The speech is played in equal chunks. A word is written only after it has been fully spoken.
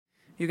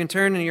You can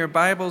turn in your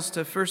Bibles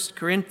to 1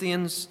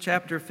 Corinthians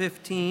chapter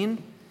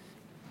 15.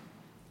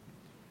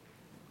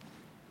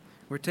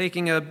 We're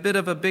taking a bit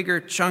of a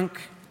bigger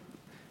chunk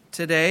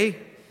today.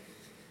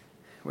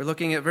 We're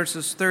looking at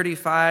verses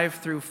 35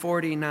 through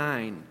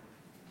 49.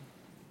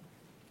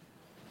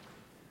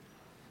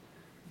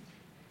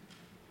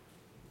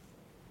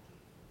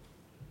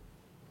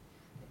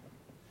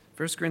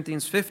 First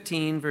Corinthians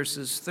 15,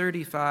 verses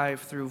 35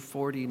 through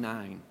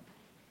 49.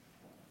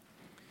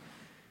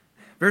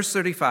 Verse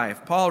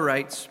 35, Paul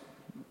writes,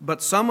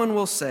 "But someone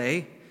will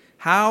say,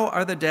 'How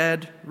are the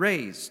dead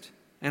raised?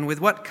 And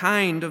with what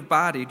kind of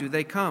body do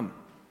they come?'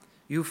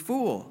 You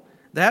fool,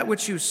 that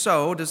which you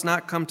sow does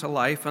not come to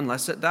life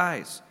unless it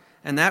dies.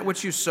 And that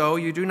which you sow,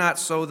 you do not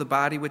sow the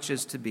body which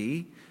is to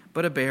be,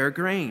 but a bare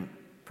grain,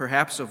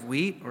 perhaps of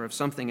wheat or of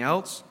something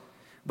else.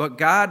 But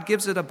God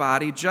gives it a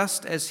body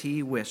just as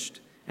he wished,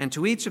 and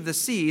to each of the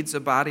seeds a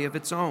body of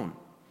its own.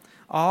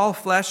 All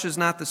flesh is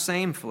not the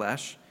same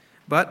flesh,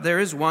 but there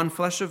is one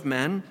flesh of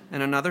men,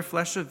 and another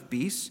flesh of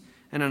beasts,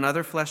 and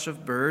another flesh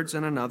of birds,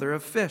 and another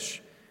of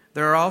fish.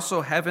 There are also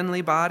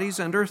heavenly bodies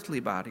and earthly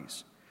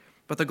bodies.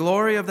 But the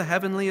glory of the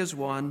heavenly is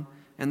one,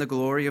 and the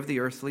glory of the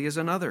earthly is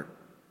another.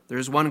 There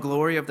is one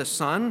glory of the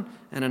sun,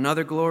 and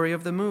another glory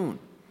of the moon,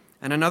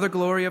 and another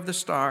glory of the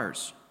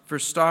stars. For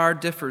star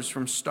differs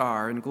from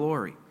star in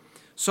glory.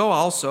 So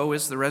also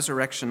is the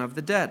resurrection of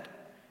the dead.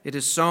 It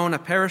is sown a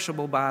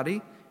perishable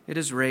body, it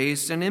is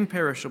raised an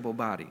imperishable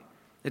body.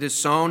 It is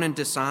sown in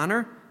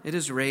dishonor, it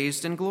is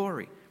raised in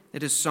glory.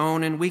 It is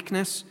sown in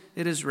weakness,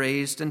 it is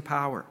raised in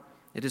power.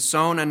 It is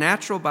sown a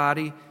natural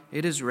body,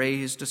 it is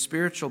raised a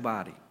spiritual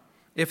body.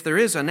 If there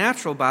is a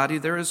natural body,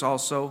 there is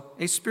also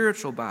a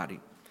spiritual body.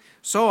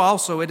 So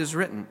also it is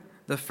written,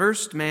 the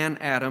first man,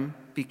 Adam,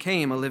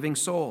 became a living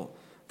soul.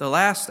 The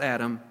last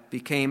Adam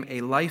became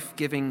a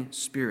life-giving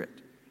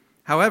spirit.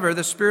 However,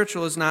 the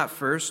spiritual is not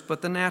first,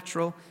 but the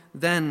natural,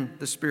 then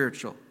the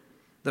spiritual.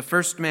 The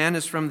first man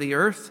is from the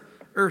earth,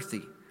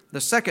 earthy. The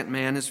second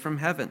man is from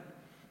heaven.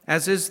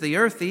 As is the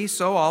earthy,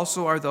 so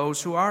also are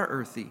those who are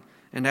earthy.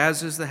 And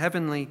as is the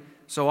heavenly,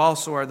 so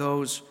also are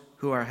those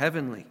who are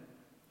heavenly.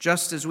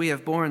 Just as we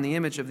have borne the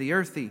image of the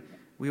earthy,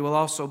 we will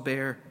also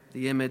bear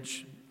the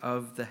image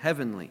of the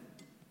heavenly."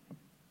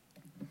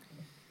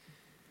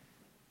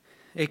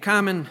 A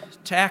common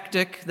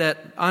tactic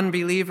that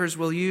unbelievers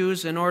will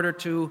use in order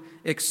to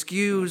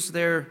excuse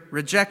their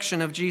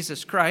rejection of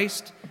Jesus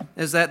Christ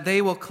is that they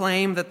will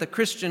claim that the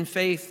Christian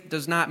faith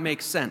does not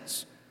make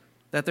sense,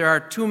 that there are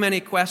too many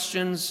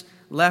questions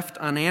left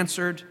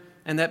unanswered,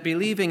 and that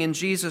believing in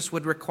Jesus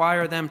would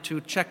require them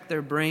to check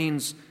their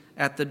brains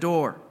at the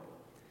door.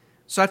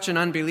 Such an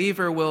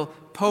unbeliever will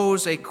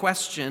pose a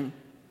question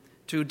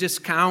to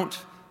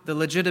discount the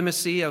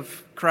legitimacy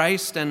of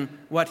Christ and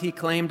what he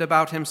claimed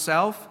about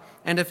himself.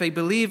 And if a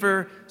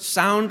believer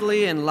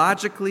soundly and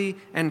logically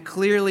and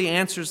clearly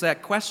answers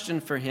that question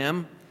for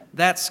him,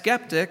 that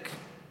skeptic,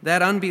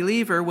 that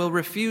unbeliever will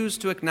refuse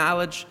to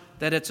acknowledge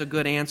that it's a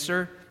good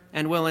answer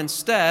and will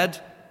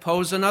instead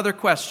pose another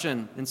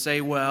question and say,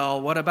 well,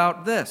 what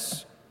about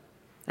this?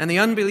 And the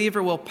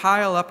unbeliever will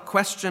pile up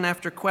question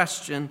after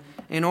question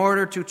in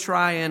order to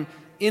try and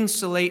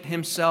insulate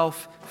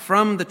himself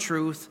from the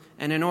truth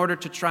and in order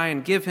to try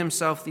and give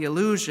himself the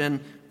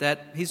illusion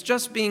that he's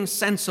just being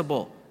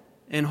sensible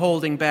in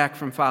holding back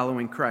from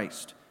following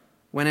Christ,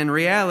 when in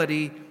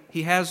reality,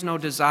 he has no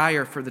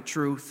desire for the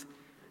truth,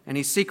 and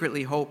he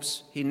secretly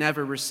hopes he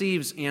never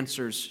receives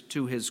answers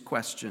to his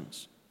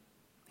questions.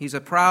 He's a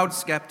proud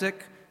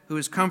skeptic who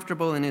is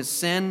comfortable in his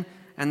sin,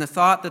 and the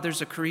thought that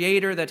there's a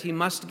creator that he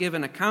must give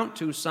an account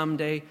to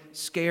someday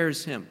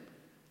scares him.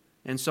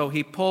 And so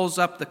he pulls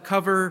up the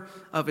cover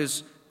of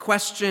his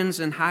questions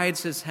and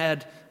hides his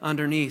head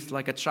underneath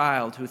like a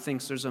child who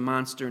thinks there's a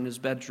monster in his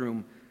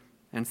bedroom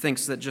and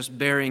thinks that just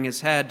burying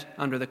his head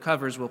under the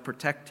covers will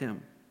protect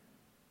him.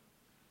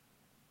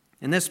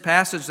 In this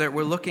passage that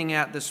we're looking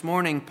at this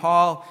morning,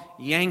 Paul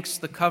yanks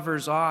the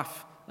covers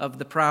off of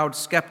the proud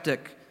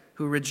skeptic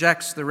who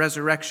rejects the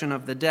resurrection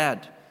of the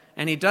dead.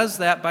 And he does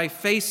that by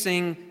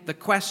facing the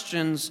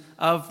questions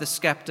of the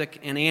skeptic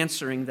and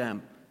answering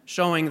them,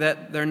 showing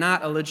that they're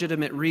not a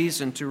legitimate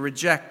reason to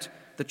reject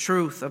the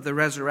truth of the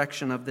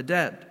resurrection of the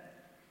dead.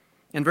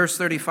 In verse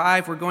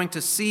 35, we're going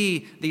to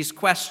see these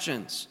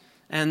questions.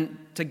 And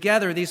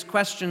together, these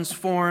questions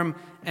form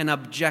an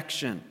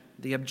objection,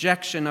 the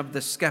objection of the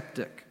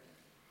skeptic.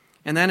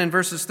 And then in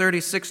verses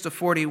 36 to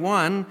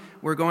 41,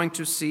 we're going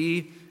to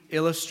see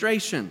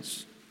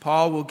illustrations.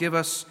 Paul will give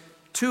us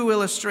two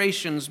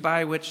illustrations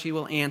by which he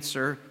will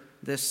answer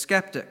this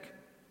skeptic.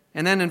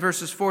 And then in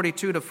verses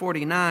 42 to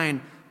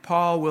 49,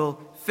 Paul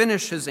will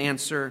finish his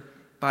answer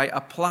by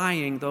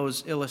applying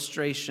those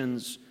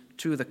illustrations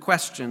to the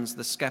questions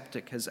the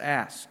skeptic has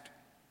asked.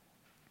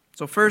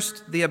 So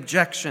first, the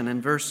objection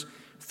in verse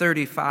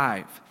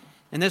 35.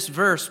 In this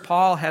verse,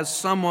 Paul has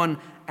someone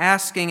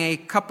asking a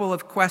couple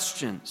of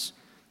questions.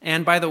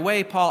 And by the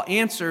way Paul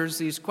answers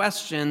these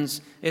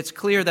questions, it's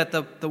clear that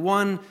the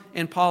one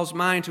in Paul's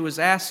mind who is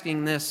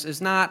asking this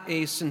is not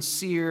a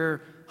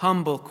sincere,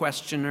 humble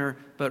questioner,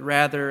 but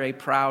rather a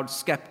proud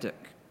skeptic.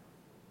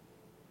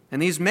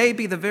 And these may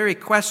be the very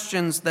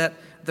questions that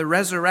the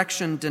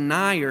resurrection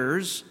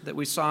deniers that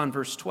we saw in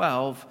verse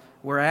 12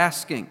 were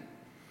asking.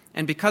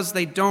 And because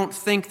they don't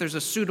think there's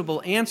a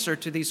suitable answer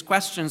to these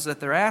questions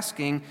that they're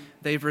asking,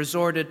 they've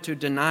resorted to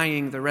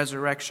denying the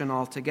resurrection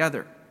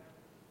altogether.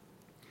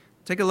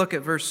 Take a look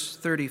at verse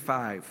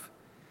 35.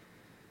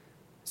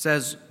 It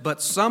says,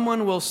 "But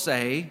someone will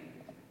say,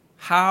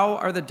 'How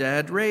are the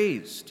dead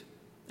raised?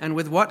 And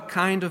with what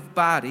kind of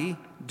body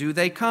do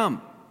they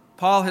come?'"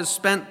 Paul has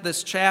spent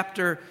this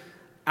chapter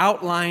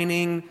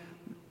outlining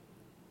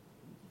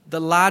the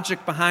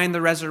logic behind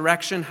the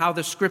resurrection, how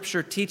the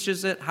Scripture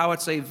teaches it, how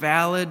it's a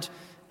valid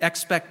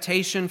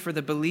expectation for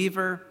the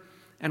believer,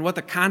 and what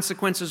the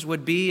consequences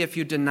would be if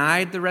you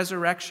denied the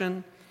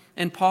resurrection.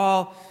 And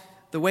Paul,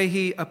 the way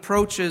he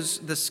approaches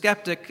the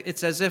skeptic,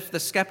 it's as if the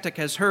skeptic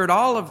has heard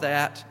all of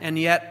that and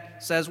yet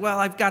says, well,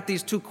 I've got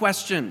these two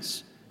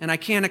questions, and I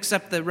can't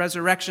accept the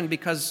resurrection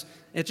because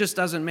it just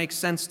doesn't make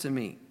sense to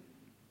me.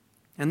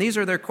 And these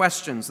are their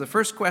questions. The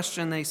first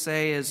question they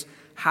say is,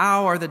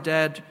 how are the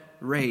dead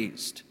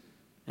raised?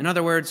 In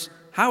other words,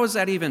 how is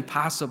that even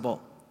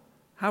possible?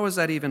 How is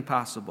that even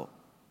possible?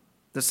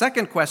 The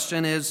second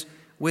question is,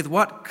 with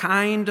what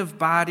kind of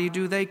body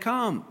do they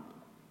come?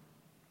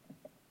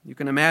 You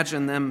can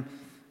imagine them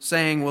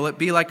saying, will it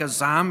be like a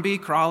zombie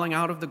crawling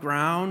out of the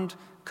ground,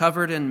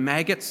 covered in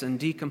maggots and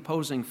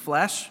decomposing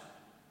flesh?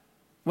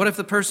 What if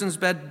the person's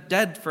been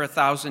dead for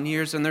 1,000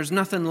 years and there's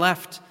nothing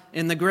left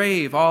in the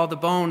grave? All the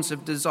bones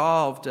have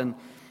dissolved and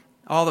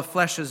all the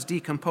flesh is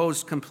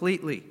decomposed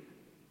completely.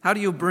 How do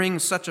you bring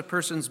such a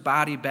person's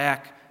body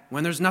back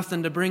when there's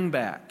nothing to bring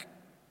back?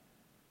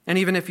 And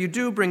even if you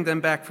do bring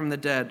them back from the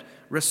dead,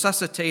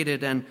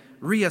 resuscitated and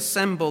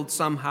reassembled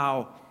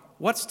somehow,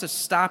 what's to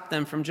stop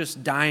them from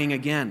just dying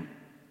again?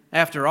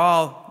 After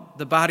all,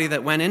 the body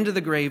that went into the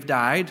grave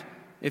died.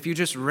 If you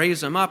just raise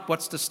them up,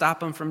 what's to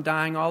stop them from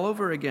dying all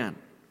over again?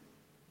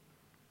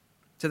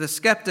 To the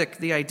skeptic,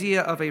 the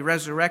idea of a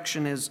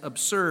resurrection is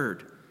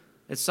absurd.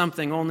 It's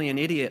something only an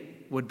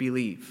idiot would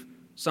believe,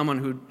 someone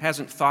who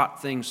hasn't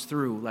thought things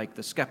through like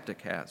the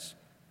skeptic has.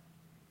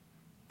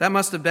 That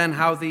must have been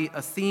how the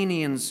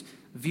Athenians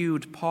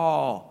viewed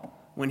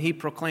Paul when he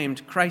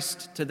proclaimed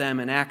Christ to them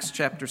in Acts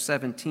chapter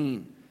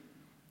 17.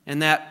 In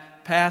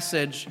that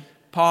passage,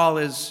 Paul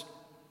is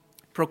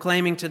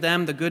proclaiming to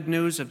them the good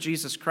news of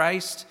Jesus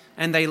Christ,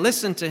 and they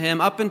listen to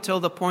him up until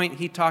the point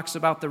he talks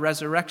about the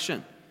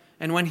resurrection.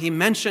 And when he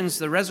mentions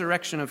the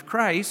resurrection of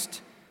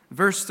Christ,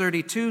 verse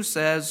 32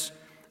 says,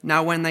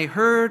 "Now when they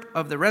heard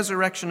of the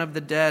resurrection of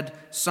the dead,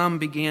 some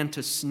began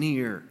to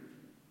sneer."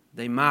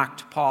 They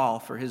mocked Paul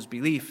for his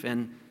belief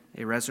in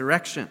a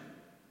resurrection.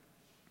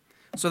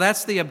 So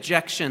that's the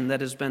objection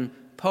that has been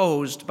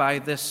posed by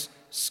this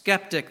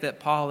skeptic that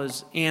Paul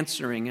is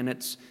answering, and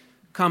it's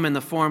come in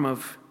the form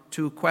of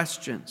two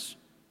questions.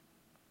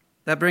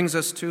 That brings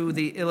us to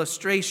the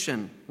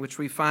illustration, which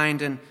we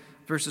find in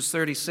verses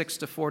 36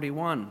 to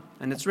 41.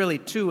 And it's really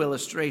two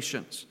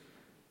illustrations.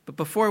 But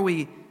before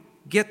we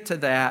get to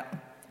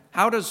that,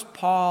 how does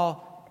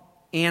Paul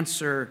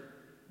answer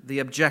the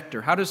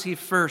objector? How does he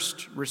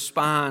first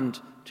respond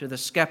to the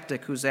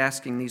skeptic who's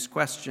asking these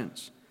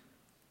questions?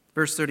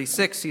 Verse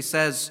 36, he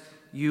says,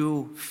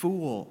 "You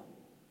fool,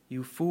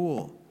 you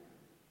fool."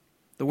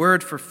 The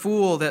word for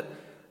fool that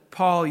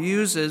Paul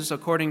uses,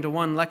 according to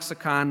one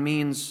lexicon,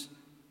 means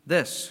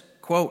this,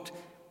 quote,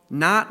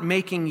 "not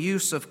making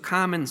use of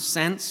common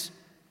sense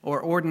or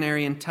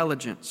ordinary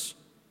intelligence,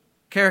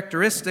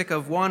 characteristic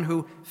of one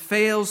who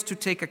fails to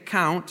take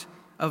account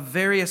of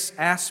various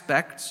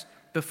aspects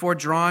before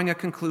drawing a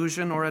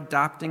conclusion or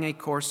adopting a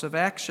course of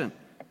action,"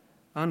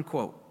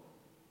 unquote.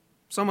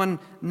 Someone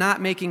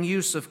not making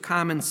use of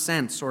common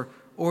sense or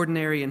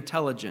ordinary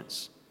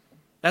intelligence.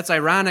 That's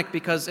ironic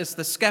because it's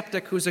the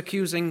skeptic who's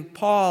accusing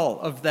Paul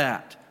of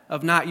that,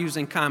 of not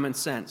using common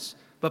sense.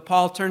 But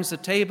Paul turns the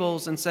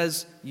tables and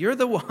says, you're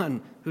the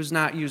one who's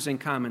not using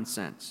common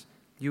sense.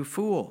 You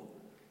fool.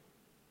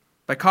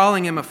 By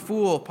calling him a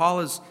fool,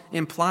 Paul is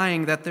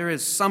implying that there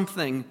is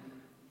something,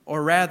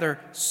 or rather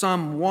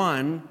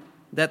someone,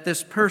 that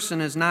this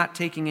person is not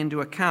taking into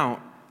account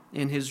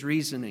in his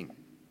reasoning.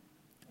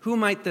 Who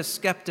might this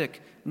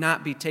skeptic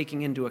not be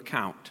taking into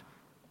account?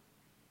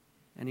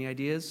 Any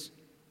ideas?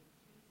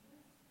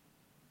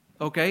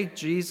 Okay,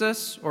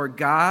 Jesus or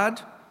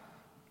God.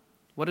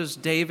 What does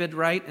David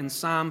write in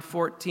Psalm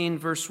 14,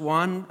 verse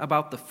 1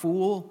 about the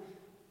fool?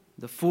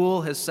 The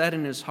fool has said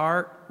in his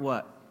heart,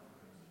 what?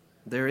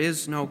 There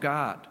is no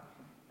God.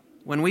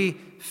 When we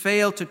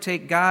fail to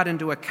take God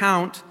into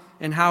account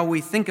in how we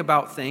think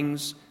about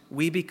things,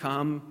 we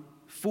become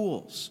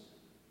fools.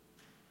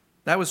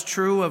 That was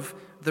true of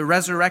the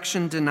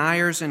resurrection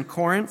deniers in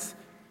Corinth,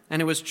 and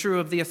it was true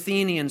of the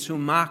Athenians who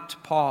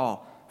mocked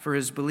Paul for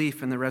his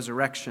belief in the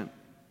resurrection.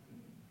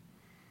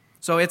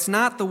 So it's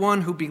not the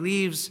one who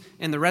believes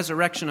in the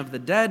resurrection of the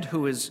dead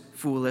who is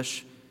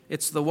foolish.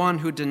 It's the one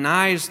who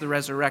denies the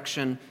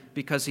resurrection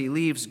because he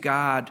leaves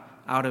God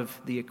out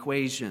of the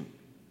equation.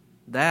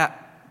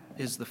 That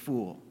is the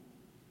fool.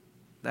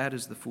 That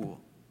is the fool.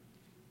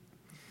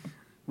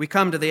 We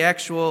come to the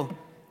actual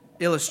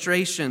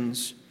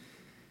illustrations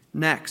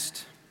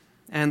next.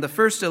 And the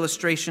first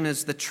illustration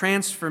is the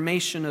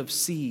transformation of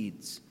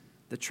seeds.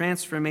 The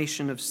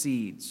transformation of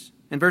seeds.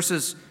 In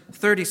verses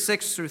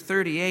 36 through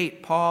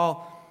 38,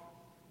 Paul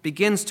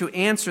begins to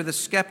answer the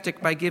skeptic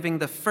by giving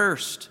the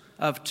first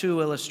of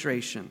two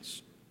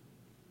illustrations.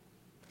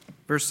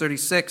 Verse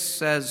 36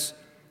 says,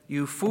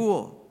 "You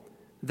fool,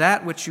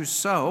 that which you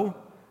sow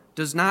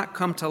does not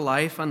come to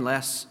life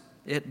unless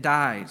it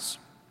dies."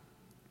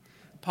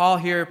 Paul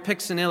here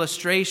picks an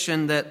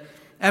illustration that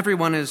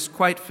everyone is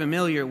quite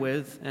familiar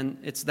with, and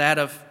it's that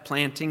of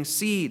planting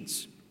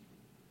seeds.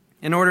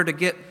 In order to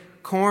get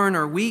corn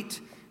or wheat,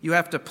 you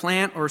have to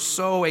plant or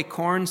sow a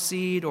corn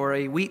seed or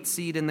a wheat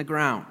seed in the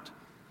ground.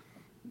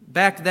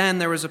 Back then,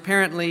 there was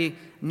apparently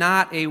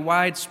not a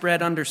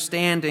widespread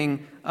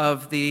understanding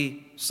of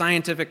the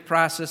scientific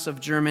process of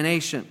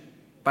germination,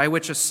 by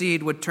which a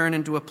seed would turn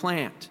into a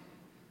plant.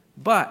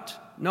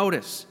 But,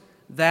 notice,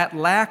 that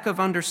lack of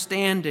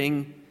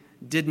understanding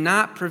did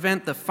not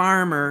prevent the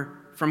farmer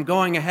from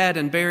going ahead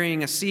and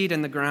burying a seed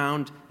in the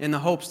ground in the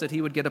hopes that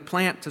he would get a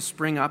plant to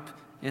spring up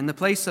in the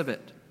place of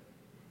it.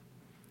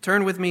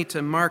 Turn with me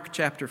to Mark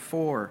chapter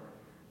 4,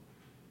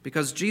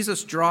 because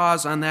Jesus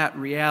draws on that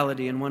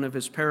reality in one of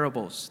his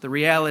parables, the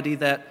reality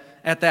that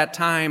at that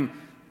time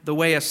the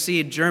way a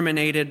seed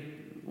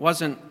germinated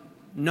wasn't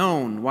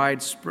known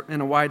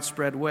in a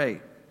widespread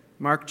way.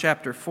 Mark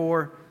chapter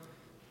 4,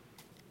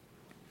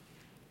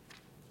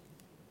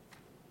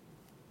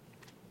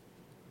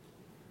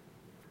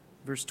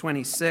 verse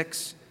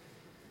 26.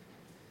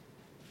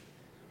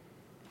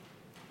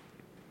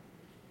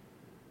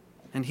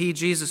 "And he,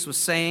 Jesus, was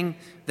saying,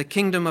 'The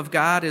kingdom of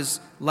God is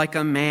like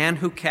a man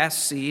who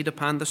casts seed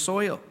upon the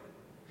soil.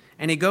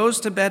 And he goes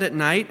to bed at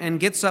night and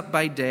gets up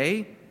by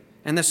day,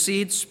 and the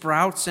seed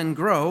sprouts and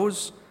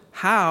grows.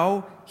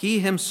 How, he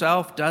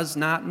himself does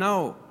not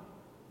know.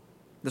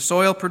 The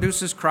soil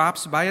produces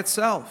crops by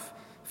itself,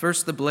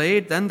 first the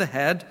blade, then the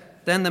head,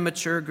 then the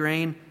mature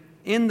grain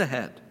in the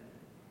head.'"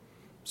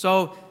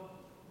 So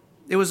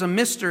it was a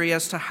mystery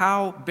as to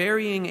how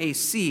burying a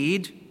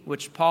seed,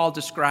 which Paul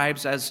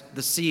describes as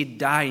the seed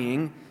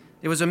dying,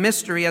 it was a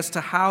mystery as to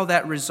how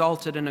that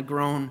resulted in a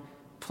grown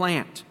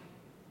plant.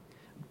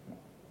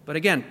 But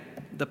again,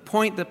 the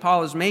point that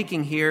Paul is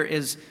making here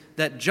is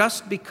that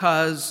just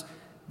because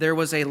there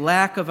was a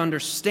lack of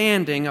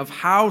understanding of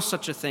how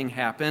such a thing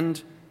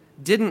happened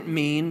didn't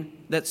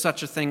mean that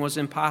such a thing was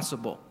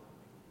impossible.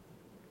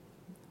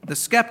 The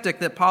skeptic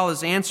that Paul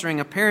is answering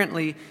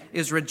apparently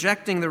is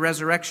rejecting the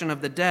resurrection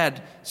of the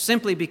dead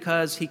simply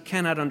because he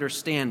cannot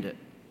understand it.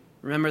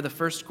 Remember the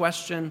first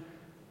question,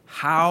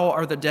 how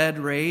are the dead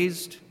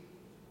raised?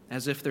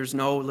 As if there's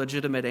no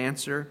legitimate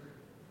answer.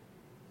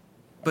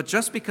 But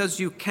just because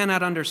you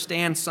cannot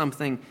understand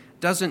something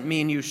doesn't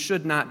mean you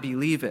should not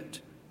believe it.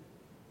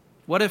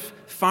 What if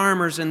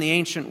farmers in the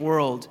ancient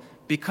world,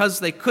 because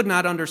they could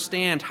not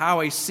understand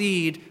how a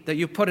seed that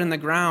you put in the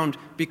ground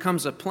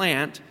becomes a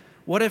plant,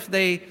 what if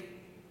they,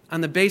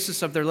 on the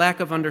basis of their lack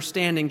of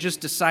understanding, just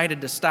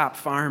decided to stop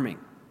farming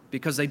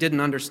because they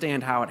didn't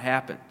understand how it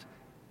happened?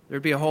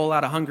 There'd be a whole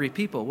lot of hungry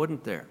people,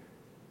 wouldn't there?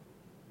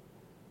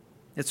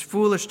 It's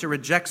foolish to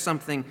reject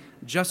something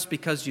just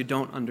because you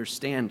don't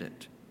understand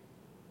it.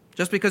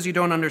 Just because you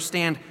don't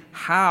understand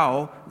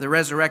how the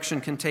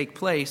resurrection can take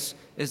place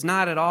is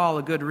not at all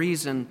a good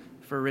reason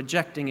for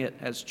rejecting it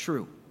as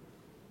true.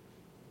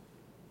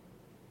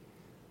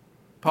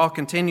 Paul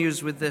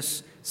continues with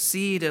this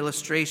seed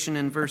illustration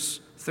in verse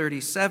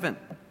 37.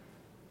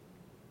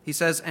 He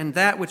says, "And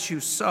that which you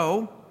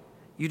sow,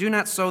 you do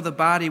not sow the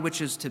body which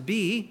is to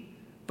be,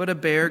 but a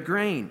bare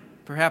grain,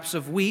 perhaps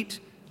of wheat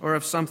or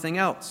of something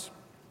else."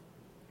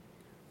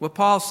 What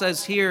Paul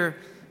says here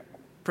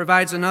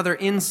provides another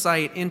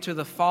insight into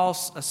the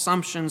false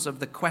assumptions of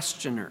the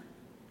questioner.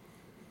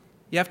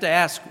 You have to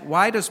ask,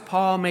 why does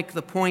Paul make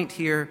the point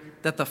here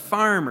that the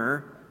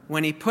farmer,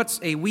 when he puts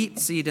a wheat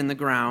seed in the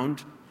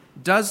ground,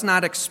 does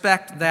not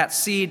expect that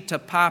seed to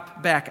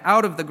pop back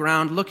out of the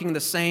ground looking the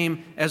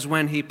same as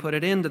when he put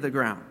it into the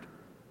ground?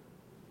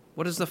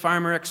 What does the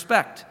farmer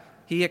expect?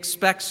 He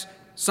expects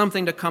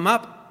something to come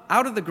up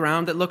out of the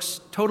ground that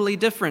looks totally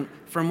different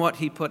from what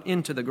he put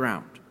into the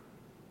ground.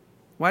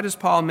 Why does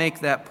Paul make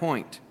that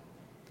point?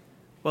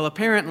 Well,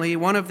 apparently,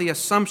 one of the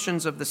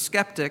assumptions of the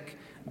skeptic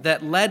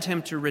that led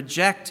him to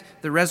reject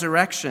the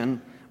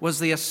resurrection was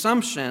the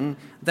assumption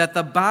that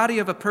the body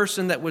of a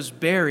person that was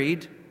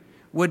buried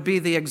would be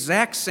the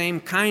exact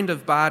same kind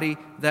of body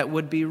that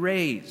would be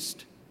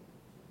raised.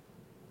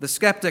 The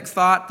skeptic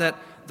thought that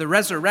the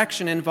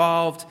resurrection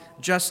involved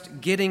just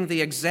getting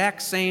the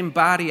exact same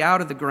body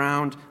out of the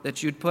ground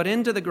that you'd put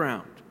into the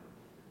ground.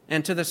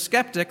 And to the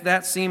skeptic,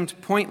 that seemed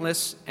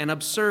pointless and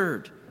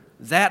absurd.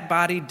 That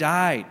body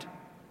died.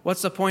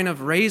 What's the point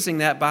of raising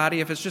that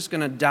body if it's just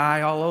going to die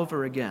all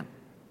over again?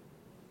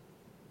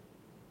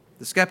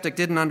 The skeptic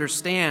didn't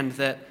understand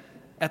that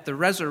at the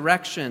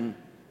resurrection,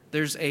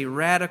 there's a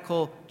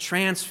radical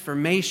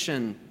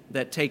transformation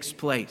that takes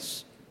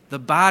place. The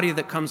body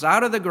that comes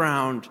out of the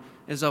ground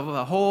is of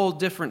a whole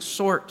different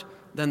sort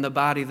than the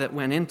body that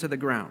went into the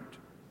ground.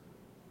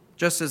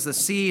 Just as the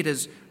seed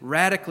is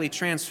radically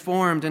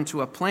transformed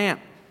into a plant,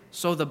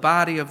 so the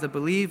body of the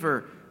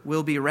believer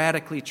will be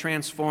radically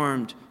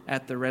transformed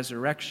at the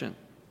resurrection.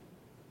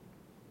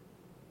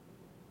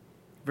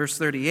 Verse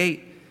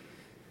 38,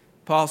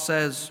 Paul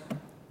says,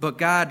 "But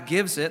God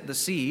gives it," the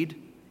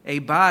seed, "a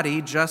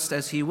body just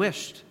as he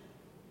wished,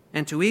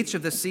 and to each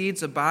of the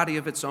seeds a body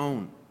of its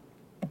own."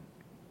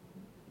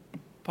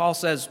 Paul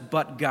says,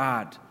 "But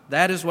God."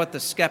 That is what the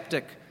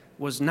skeptic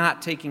was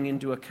not taking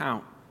into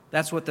account.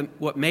 That's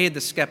what made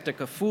the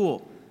skeptic a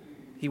fool.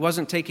 He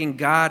wasn't taking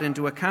God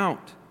into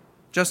account.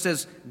 Just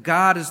as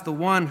God is the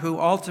one who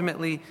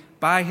ultimately,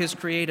 by his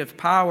creative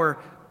power,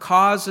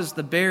 causes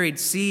the buried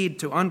seed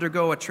to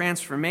undergo a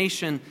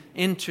transformation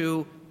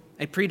into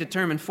a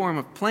predetermined form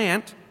of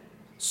plant,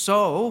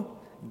 so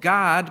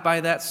God,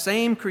 by that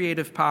same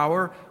creative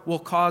power, will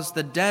cause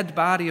the dead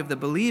body of the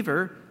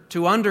believer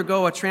to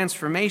undergo a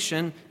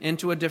transformation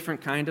into a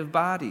different kind of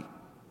body.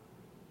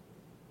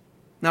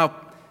 Now,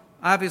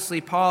 obviously,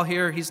 Paul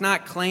here, he's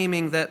not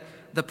claiming that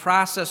the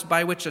process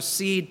by which a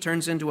seed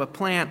turns into a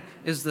plant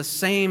is the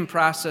same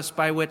process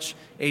by which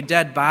a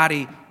dead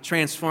body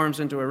transforms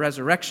into a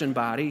resurrection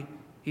body.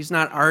 He's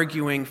not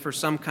arguing for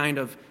some kind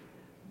of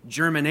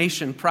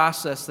germination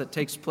process that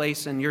takes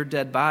place in your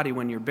dead body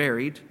when you're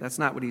buried. That's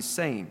not what he's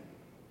saying.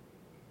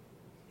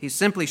 He's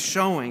simply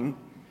showing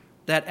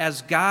that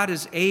as God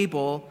is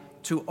able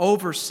to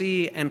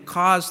oversee and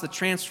cause the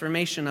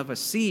transformation of a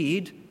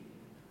seed,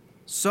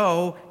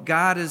 so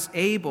God is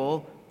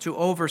able to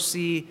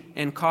oversee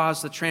and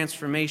cause the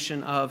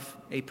transformation of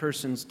a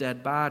person's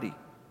dead body.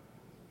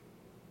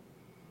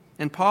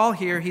 And Paul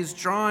here, he's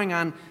drawing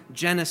on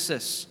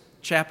Genesis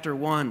chapter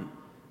 1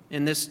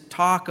 in this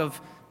talk of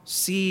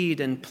seed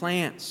and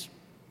plants.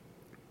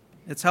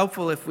 It's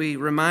helpful if we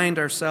remind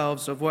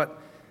ourselves of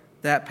what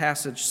that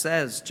passage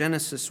says.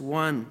 Genesis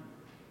 1,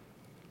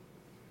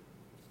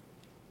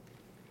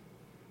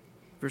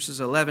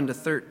 verses 11 to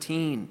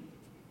 13.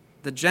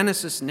 The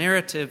Genesis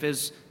narrative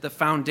is the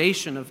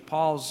foundation of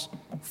Paul's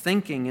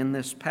thinking in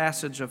this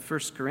passage of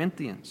 1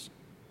 Corinthians.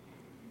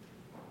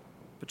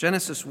 But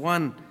Genesis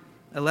 1,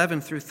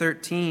 11 through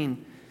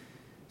 13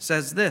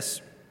 says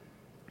this: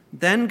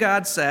 "Then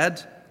God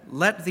said,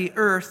 'Let the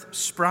earth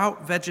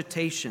sprout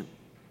vegetation,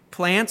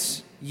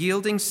 plants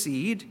yielding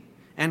seed,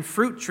 and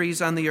fruit trees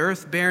on the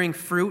earth bearing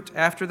fruit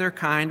after their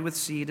kind with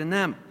seed in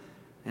them.'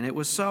 And it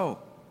was so.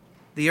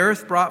 The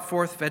earth brought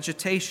forth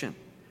vegetation,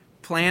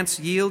 plants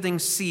yielding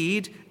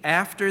seed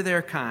after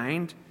their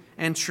kind,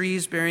 and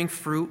trees bearing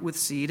fruit with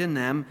seed in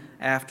them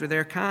after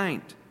their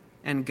kind.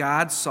 And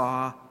God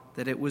saw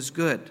that it was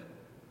good.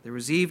 There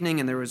was evening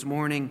and there was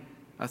morning,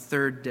 a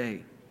third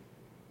day."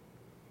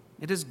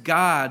 It is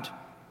God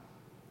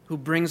who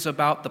brings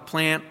about the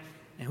plant,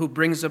 and who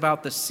brings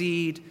about the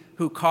seed,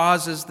 who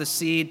causes the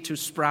seed to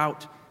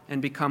sprout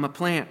and become a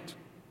plant.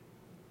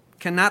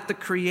 Cannot the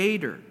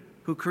Creator,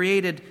 who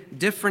created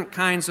different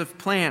kinds of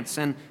plants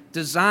and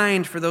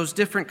designed for those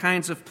different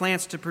kinds of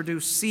plants to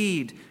produce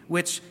seed,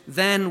 which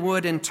then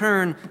would in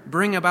turn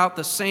bring about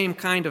the same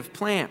kind of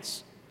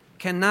plants,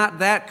 cannot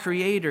that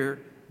Creator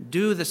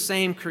do the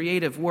same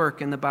creative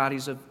work in the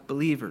bodies of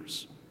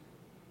believers?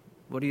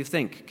 What do you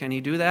think? Can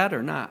he do that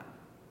or not?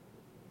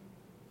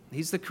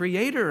 He's the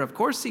Creator. Of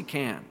course he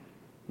can.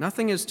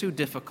 Nothing is too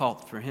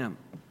difficult for him.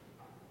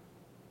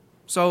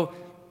 So,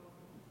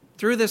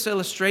 through this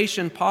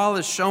illustration, Paul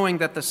is showing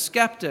that the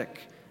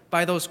skeptic,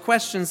 by those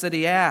questions that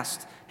he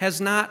asked, has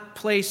not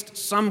placed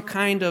some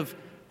kind of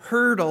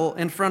hurdle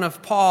in front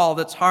of Paul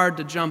that's hard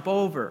to jump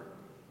over.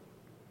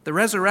 The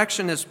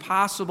resurrection is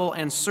possible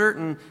and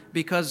certain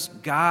because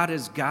God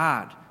is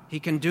God. He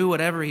can do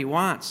whatever he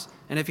wants.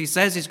 And if he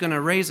says he's going to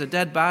raise a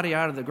dead body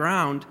out of the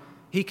ground,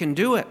 he can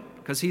do it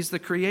because he's the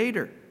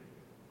Creator.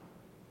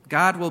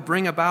 God will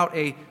bring about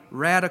a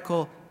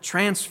radical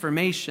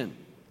transformation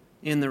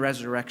in the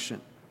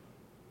resurrection.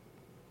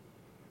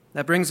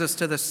 That brings us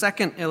to the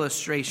second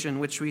illustration,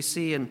 which we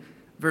see in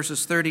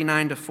verses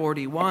 39 to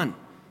 41,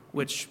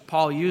 which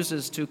Paul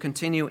uses to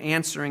continue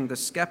answering the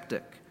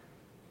skeptic.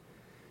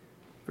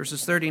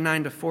 Verses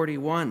 39 to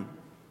 41,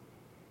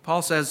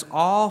 Paul says,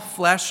 "All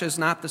flesh is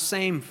not the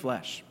same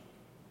flesh,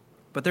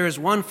 but there is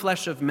one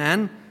flesh of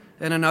men,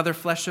 and another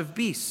flesh of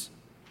beasts,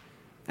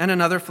 and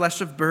another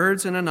flesh of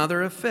birds, and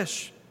another of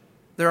fish.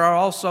 There are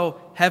also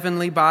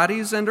heavenly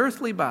bodies and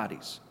earthly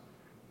bodies.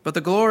 But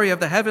the glory of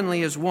the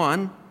heavenly is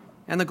one,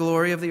 and the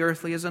glory of the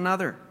earthly is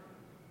another.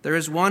 There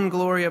is one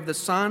glory of the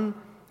sun,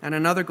 and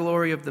another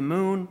glory of the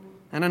moon,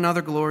 and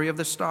another glory of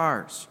the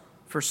stars.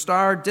 For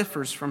star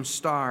differs from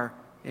star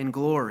in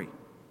glory."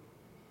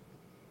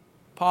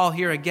 Paul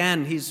here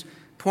again, he's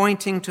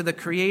pointing to the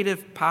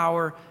creative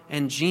power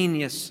and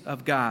genius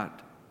of God.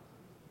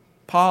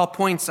 Paul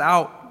points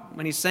out,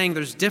 when he's saying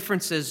there's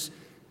differences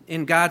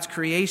in God's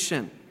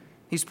creation,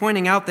 he's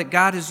pointing out that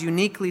God has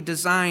uniquely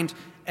designed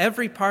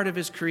every part of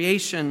his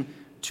creation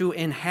to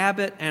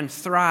inhabit and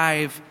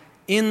thrive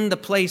in the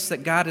place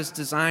that God has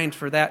designed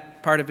for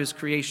that part of his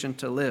creation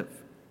to live.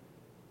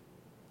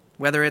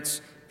 Whether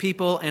it's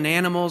people and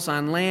animals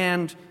on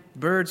land,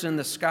 birds in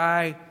the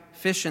sky,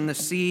 fish in the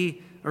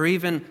sea, or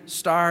even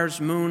stars,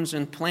 moons,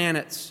 and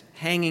planets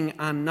hanging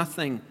on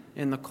nothing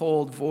in the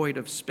cold void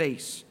of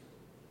space.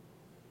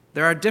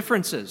 There are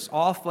differences.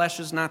 All flesh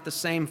is not the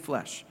same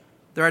flesh.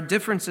 There are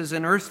differences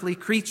in earthly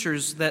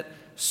creatures that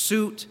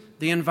suit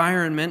the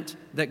environment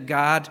that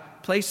God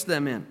placed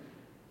them in.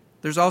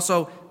 There's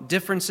also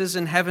differences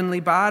in heavenly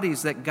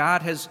bodies that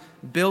God has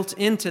built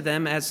into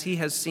them as he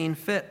has seen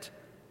fit.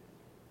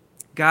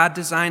 God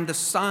designed the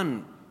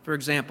sun, for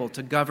example,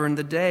 to govern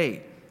the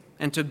day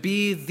and to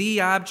be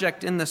the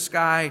object in the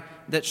sky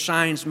that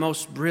shines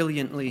most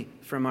brilliantly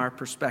from our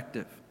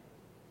perspective.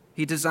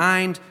 He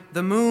designed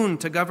the moon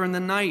to govern the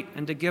night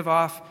and to give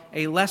off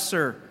a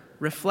lesser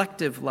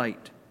reflective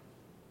light.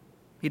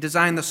 He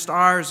designed the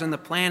stars and the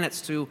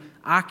planets to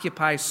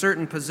occupy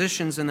certain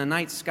positions in the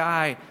night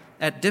sky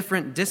at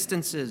different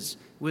distances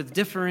with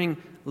differing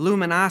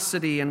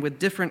luminosity and with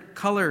different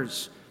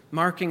colors,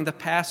 marking the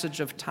passage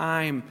of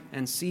time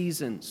and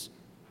seasons.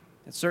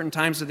 At certain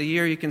times of the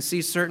year, you can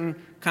see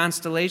certain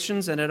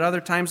constellations, and at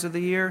other times of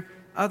the year,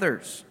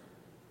 others.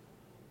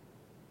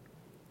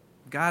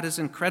 God is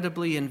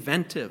incredibly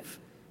inventive.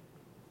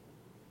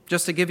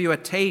 Just to give you a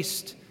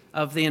taste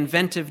of the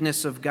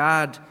inventiveness of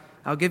God,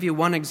 I'll give you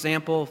one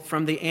example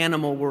from the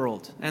animal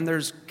world, and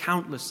there's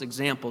countless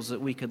examples that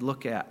we could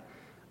look at.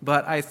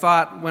 But I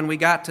thought, when we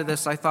got to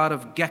this, I thought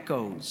of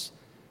geckos.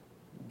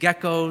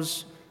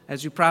 Geckos,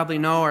 as you probably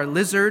know, are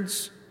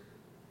lizards,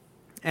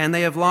 and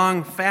they have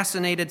long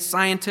fascinated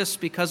scientists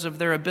because of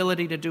their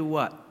ability to do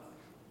what?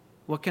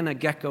 What can a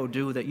gecko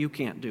do that you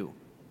can't do?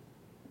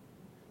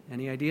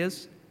 Any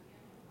ideas?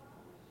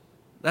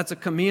 That's a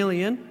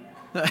chameleon.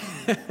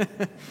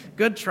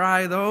 Good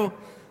try, though.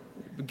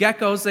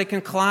 Geckos, they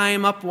can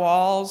climb up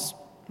walls.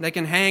 They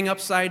can hang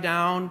upside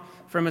down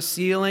from a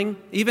ceiling.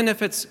 Even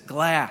if it's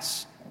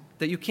glass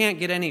that you can't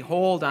get any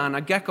hold on,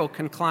 a gecko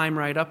can climb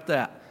right up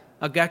that.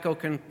 A gecko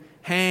can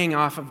hang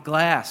off of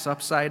glass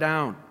upside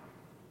down.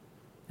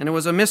 And it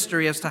was a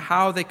mystery as to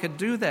how they could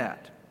do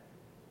that.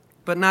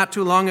 But not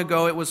too long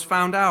ago, it was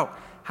found out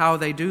how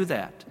they do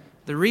that.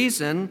 The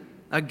reason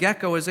a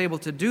gecko is able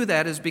to do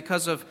that is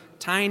because of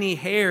tiny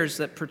hairs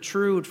that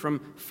protrude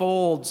from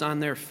folds on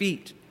their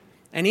feet.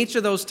 And each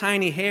of those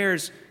tiny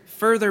hairs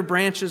further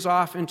branches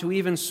off into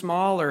even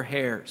smaller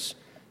hairs.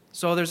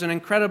 So there's an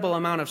incredible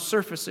amount of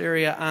surface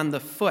area on the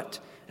foot.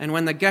 And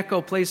when the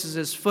gecko places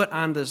his foot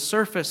on the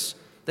surface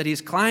that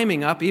he's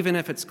climbing up, even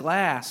if it's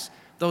glass,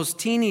 those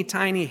teeny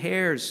tiny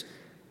hairs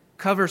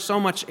cover so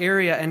much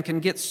area and can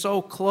get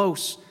so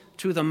close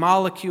to the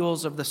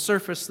molecules of the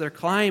surface they're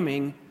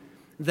climbing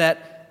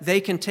that they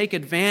can take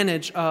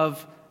advantage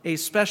of a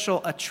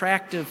special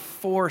attractive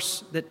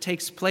force that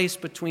takes place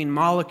between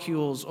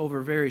molecules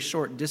over very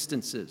short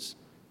distances,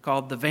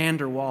 called the van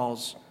der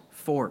Waals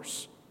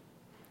force.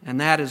 And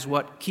that is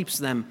what keeps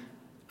them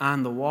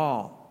on the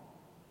wall.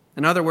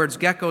 In other words,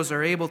 geckos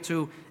are able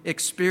to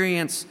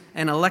experience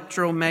an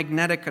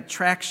electromagnetic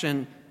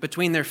attraction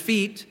between their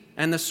feet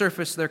and the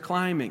surface they're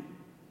climbing.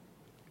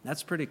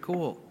 That's pretty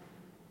cool.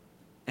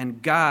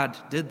 And God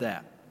did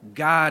that.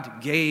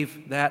 God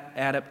gave that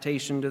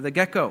adaptation to the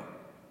gecko.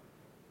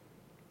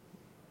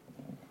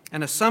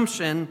 An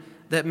assumption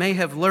that may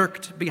have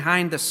lurked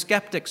behind the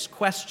skeptic's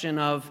question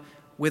of,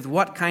 with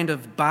what kind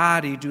of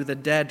body do the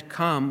dead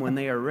come when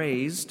they are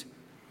raised,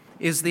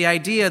 is the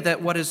idea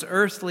that what is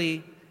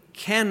earthly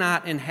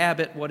cannot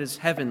inhabit what is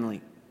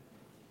heavenly.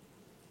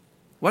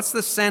 What's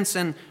the sense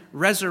in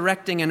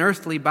resurrecting an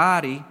earthly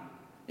body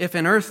if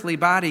an earthly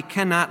body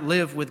cannot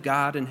live with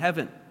God in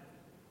heaven?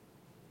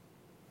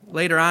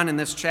 Later on in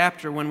this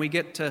chapter, when we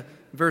get to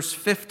verse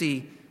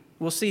 50,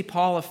 we'll see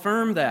Paul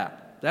affirm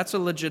that. That's a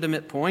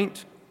legitimate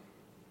point.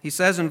 He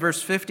says in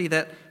verse 50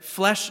 that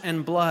flesh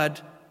and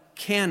blood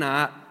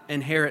cannot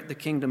inherit the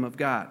kingdom of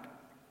God.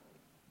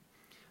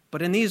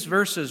 But in these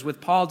verses,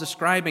 with Paul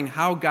describing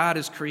how God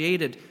has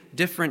created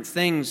different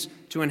things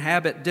to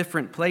inhabit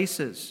different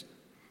places,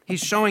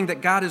 he's showing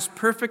that God is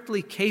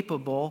perfectly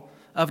capable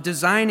of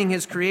designing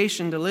his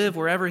creation to live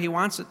wherever he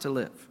wants it to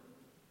live.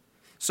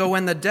 So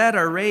when the dead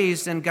are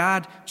raised and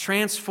God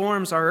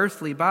transforms our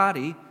earthly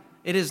body,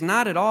 it is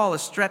not at all a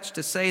stretch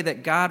to say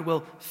that God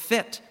will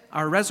fit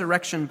our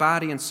resurrection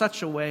body in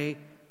such a way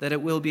that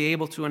it will be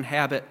able to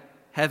inhabit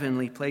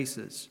heavenly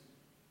places.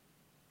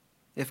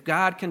 If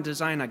God can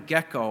design a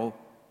gecko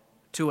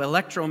to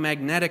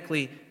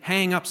electromagnetically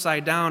hang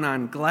upside down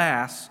on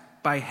glass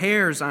by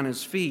hairs on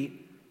his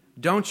feet,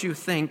 don't you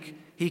think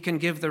he can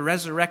give the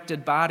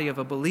resurrected body of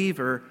a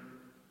believer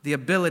the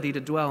ability to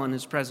dwell in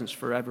his presence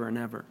forever and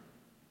ever?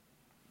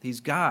 He's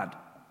God.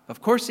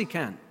 Of course he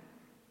can.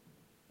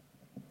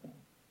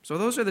 So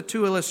those are the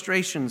two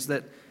illustrations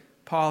that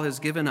Paul has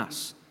given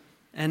us.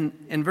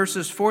 And in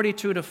verses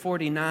 42 to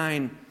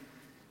 49,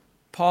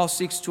 Paul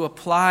seeks to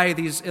apply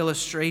these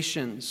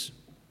illustrations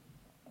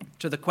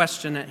to the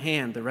question at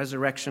hand, the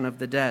resurrection of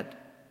the dead.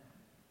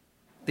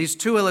 These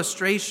two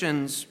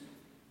illustrations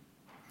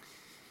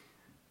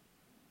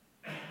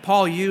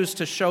Paul used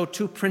to show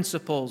two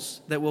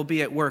principles that will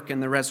be at work in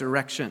the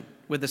resurrection.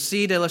 With the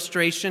seed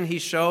illustration, he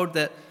showed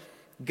that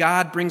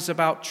God brings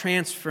about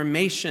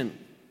transformation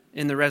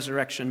in the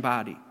resurrection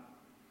body.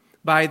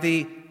 By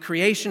the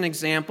creation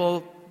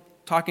example,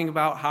 talking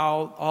about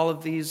how all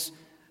of these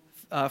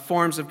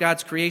forms of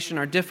God's creation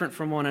are different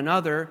from one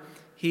another,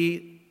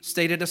 he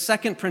stated a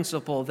second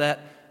principle,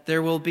 that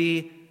there will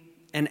be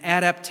an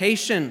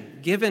adaptation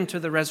given to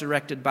the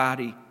resurrected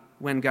body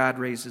when God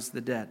raises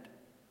the dead.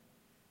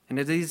 And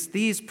it is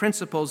these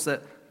principles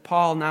that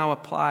Paul now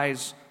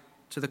applies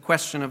to the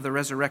question of the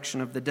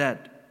resurrection of the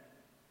dead.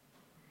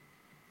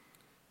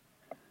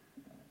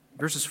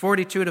 Verses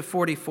 42 to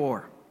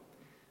 44,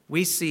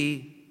 we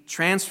see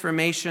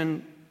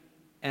transformation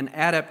and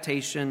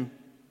adaptation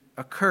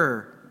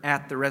occur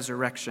at the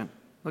resurrection.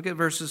 Look at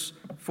verses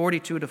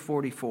 42 to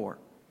 44.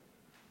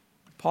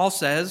 Paul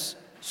says,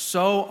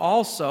 so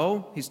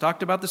also, he's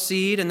talked about the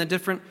seed and the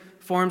different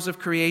forms of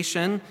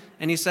creation,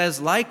 and he says,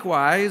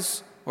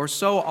 likewise, or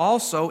so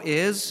also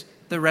is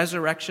the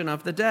resurrection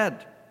of the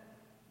dead.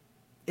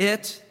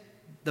 It,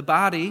 the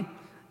body,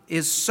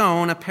 is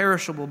sown a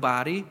perishable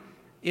body.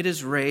 It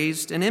is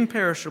raised an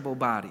imperishable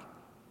body.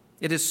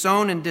 It is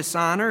sown in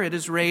dishonor. It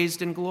is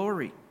raised in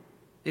glory.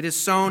 It is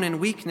sown in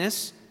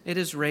weakness. It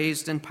is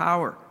raised in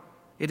power.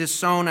 It is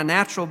sown a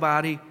natural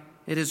body.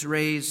 It is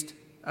raised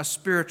a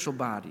spiritual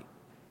body.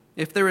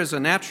 If there is a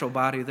natural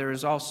body, there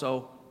is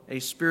also a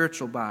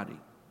spiritual body.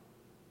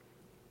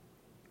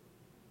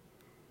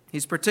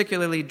 He's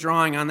particularly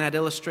drawing on that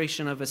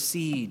illustration of a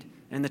seed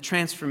and the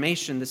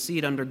transformation the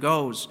seed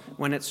undergoes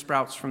when it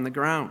sprouts from the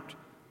ground.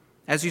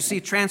 As you see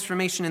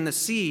transformation in the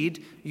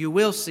seed, you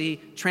will see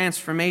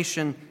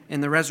transformation in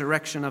the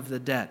resurrection of the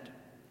dead.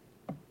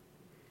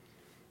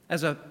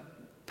 As a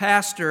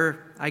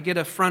pastor, I get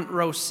a front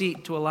row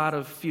seat to a lot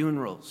of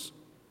funerals.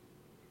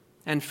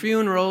 And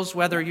funerals,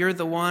 whether you're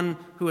the one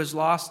who has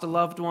lost a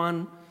loved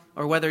one,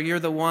 or whether you're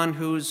the one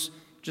who's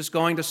just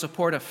going to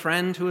support a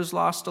friend who has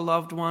lost a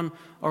loved one,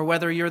 or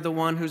whether you're the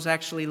one who's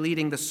actually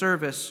leading the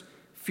service,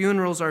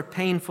 funerals are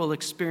painful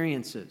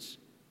experiences.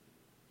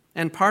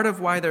 And part of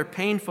why they're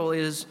painful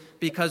is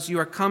because you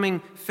are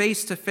coming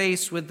face to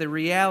face with the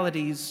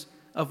realities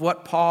of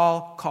what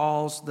Paul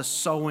calls the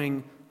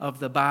sowing of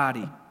the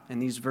body in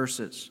these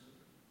verses.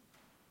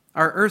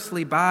 Our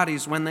earthly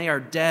bodies, when they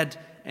are dead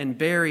and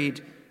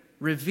buried,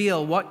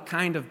 reveal what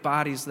kind of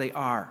bodies they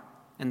are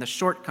and the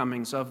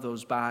shortcomings of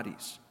those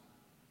bodies.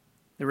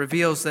 It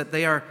reveals that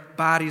they are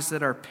bodies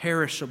that are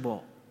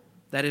perishable,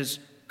 that is,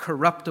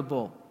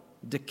 corruptible,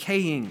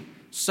 decaying,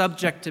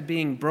 subject to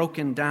being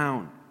broken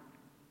down.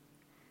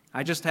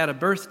 I just had a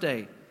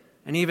birthday,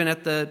 and even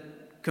at the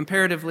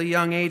comparatively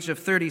young age of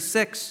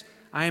 36,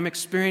 I am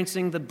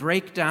experiencing the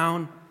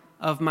breakdown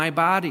of my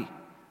body.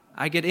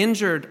 I get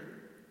injured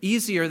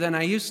easier than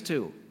I used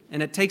to,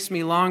 and it takes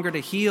me longer to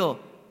heal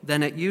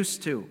than it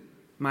used to.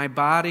 My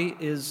body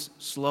is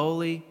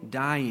slowly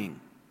dying.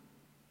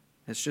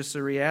 It's just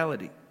a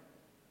reality.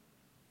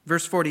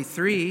 Verse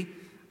 43,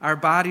 our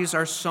bodies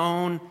are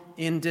sown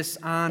in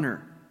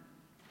dishonor.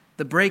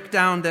 The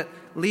breakdown that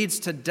leads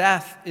to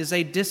death is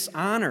a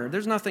dishonor.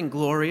 There's nothing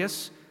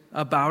glorious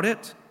about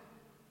it.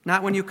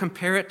 Not when you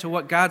compare it to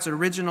what God's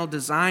original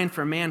design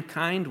for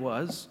mankind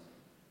was.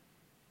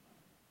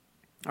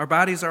 Our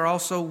bodies are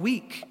also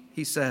weak,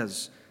 he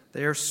says.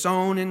 They are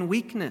sown in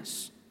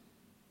weakness.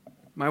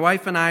 My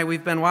wife and I,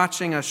 we've been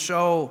watching a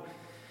show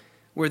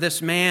where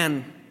this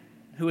man,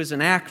 who is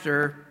an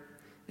actor,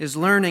 is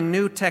learning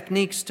new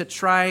techniques to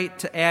try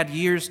to add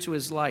years to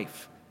his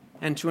life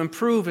and to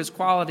improve his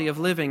quality of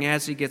living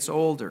as he gets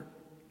older.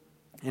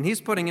 And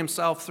he's putting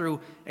himself through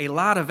a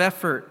lot of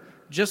effort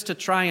just to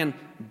try and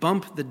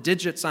bump the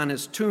digits on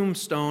his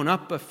tombstone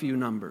up a few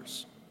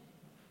numbers.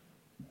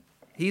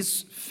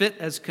 He's fit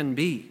as can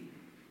be,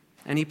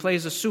 and he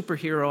plays a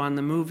superhero on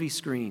the movie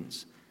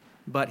screens,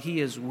 but he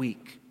is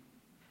weak.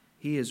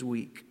 He is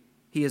weak.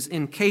 He is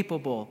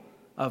incapable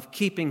of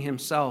keeping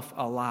himself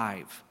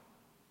alive.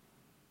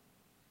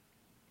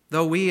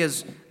 Though we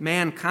as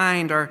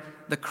mankind are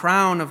the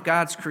crown of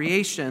God's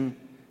creation,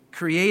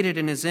 created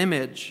in his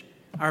image,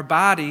 our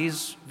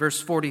bodies, verse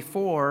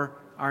 44,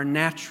 are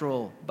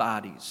natural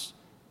bodies.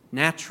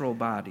 Natural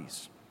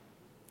bodies.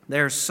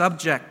 They're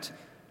subject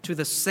to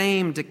the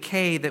same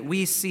decay that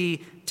we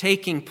see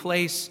taking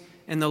place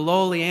in the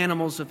lowly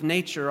animals of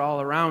nature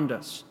all around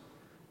us.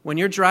 When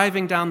you're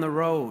driving down the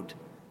road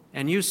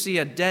and you see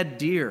a dead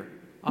deer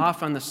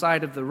off on the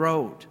side of the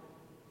road,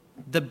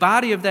 the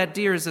body of that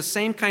deer is the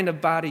same kind of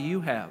body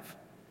you have.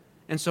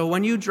 And so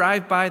when you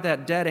drive by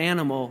that dead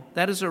animal,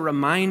 that is a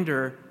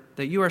reminder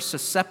that you are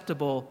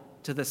susceptible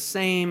to the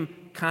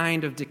same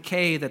kind of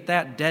decay that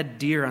that dead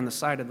deer on the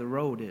side of the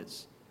road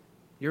is.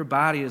 Your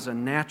body is a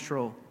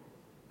natural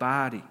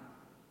body.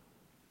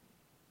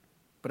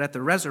 But at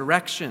the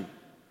resurrection,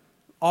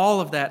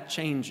 all of that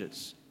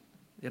changes.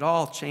 It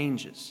all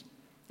changes.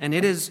 And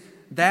it is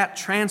that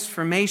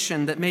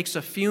transformation that makes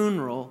a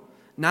funeral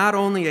not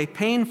only a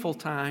painful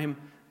time,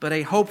 but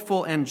a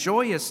hopeful and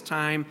joyous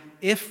time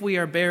if we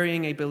are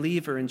burying a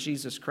believer in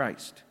Jesus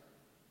Christ.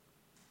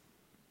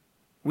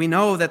 We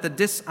know that the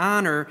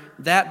dishonor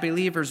that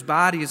believer's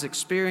body is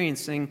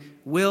experiencing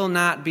will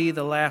not be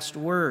the last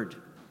word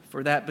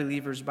for that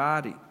believer's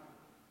body.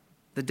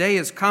 The day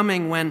is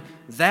coming when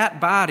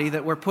that body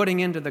that we're putting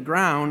into the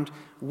ground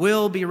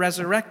will be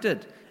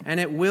resurrected and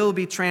it will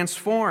be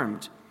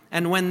transformed.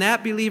 And when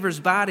that believer's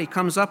body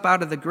comes up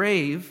out of the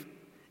grave,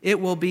 it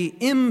will be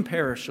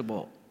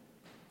imperishable,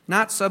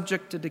 not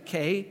subject to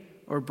decay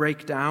or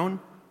breakdown.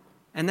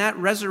 And that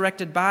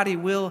resurrected body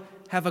will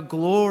have a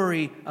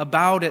glory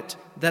about it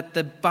that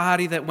the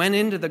body that went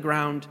into the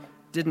ground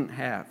didn't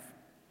have.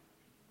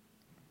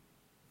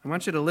 I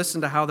want you to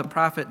listen to how the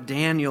prophet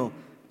Daniel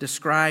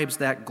describes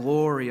that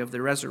glory of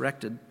the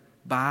resurrected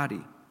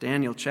body.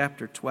 Daniel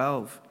chapter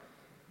 12,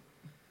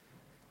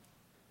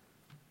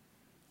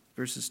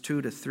 verses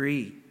 2 to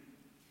 3.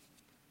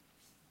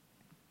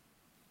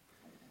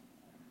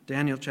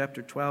 Daniel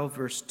chapter 12,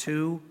 verse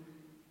 2.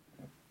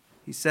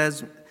 He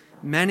says,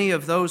 "Many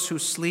of those who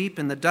sleep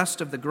in the dust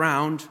of the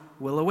ground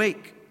will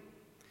awake.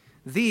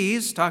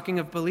 These," talking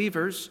of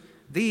believers,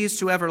 "these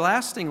to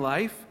everlasting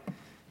life,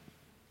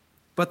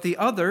 but the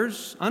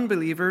others,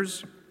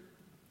 unbelievers,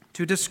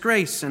 to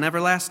disgrace and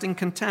everlasting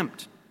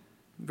contempt."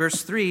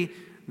 Verse 3,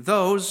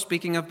 "Those,"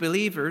 speaking of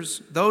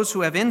believers, "those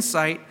who have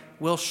insight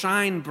will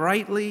shine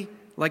brightly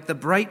like the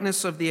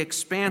brightness of the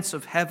expanse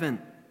of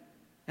heaven,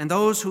 and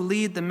those who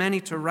lead the many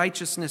to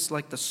righteousness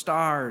like the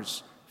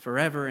stars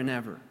forever and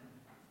ever."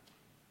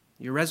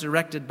 Your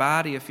resurrected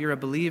body, if you're a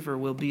believer,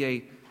 will be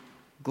a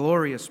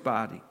glorious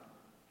body.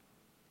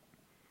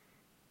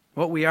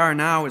 What we are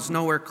now is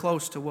nowhere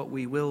close to what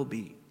we will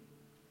be.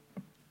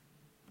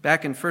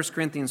 Back in 1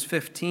 Corinthians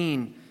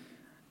 15,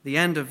 the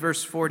end of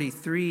verse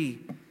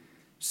 43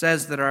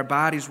 says that our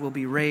bodies will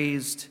be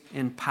raised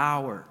in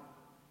power.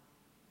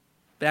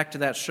 Back to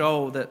that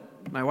show that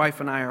my wife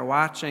and I are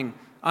watching,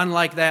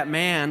 unlike that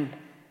man,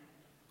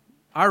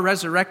 our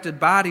resurrected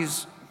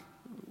bodies,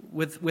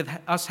 with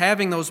us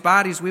having those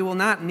bodies, we will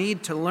not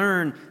need to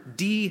learn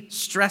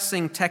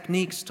de-stressing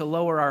techniques to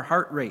lower our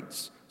heart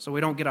rates so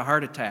we don't get a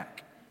heart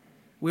attack.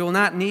 We will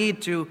not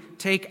need to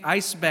take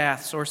ice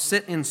baths or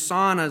sit in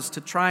saunas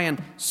to try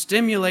and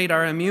stimulate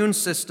our immune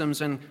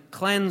systems and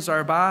cleanse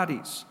our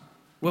bodies.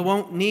 We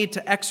won't need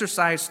to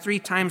exercise 3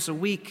 times a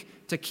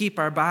week to keep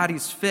our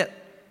bodies fit.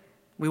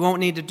 We won't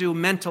need to do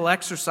mental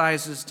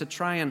exercises to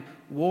try and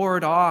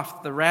ward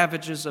off the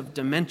ravages of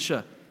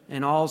dementia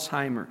and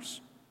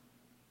Alzheimer's.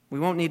 We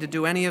won't need to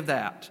do any of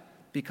that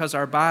because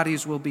our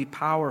bodies will be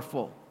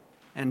powerful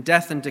and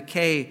death and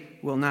decay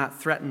will not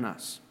threaten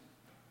us.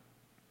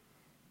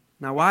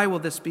 Now, why will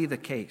this be the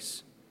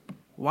case?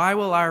 Why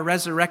will our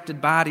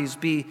resurrected bodies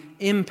be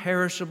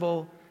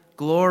imperishable,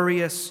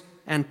 glorious,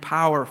 and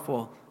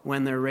powerful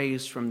when they're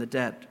raised from the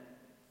dead?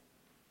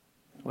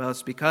 Well,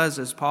 it's because,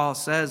 as Paul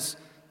says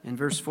in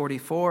verse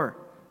 44,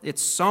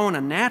 it's sown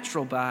a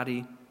natural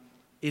body,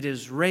 it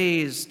is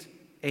raised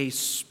a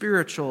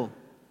spiritual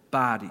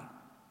body.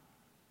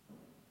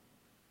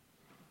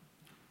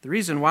 The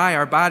reason why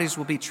our bodies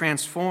will be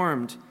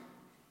transformed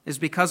is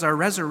because our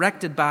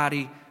resurrected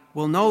body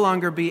will no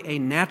longer be a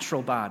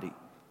natural body,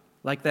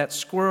 like that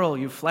squirrel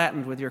you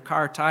flattened with your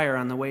car tire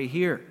on the way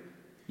here.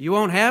 You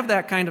won't have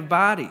that kind of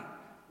body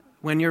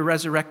when you're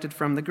resurrected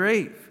from the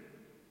grave.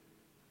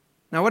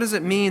 Now, what does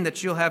it mean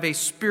that you'll have a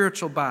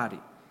spiritual body?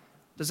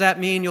 Does that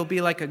mean you'll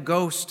be like a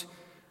ghost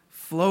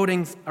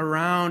floating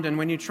around, and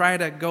when you try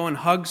to go and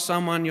hug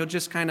someone, you'll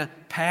just kind of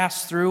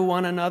pass through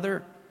one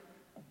another?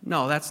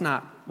 No, that's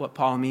not what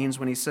Paul means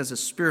when he says a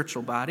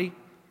spiritual body.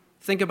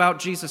 Think about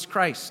Jesus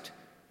Christ.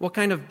 What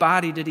kind of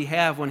body did he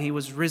have when he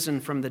was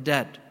risen from the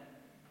dead?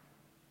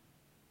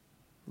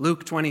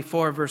 Luke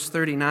 24, verse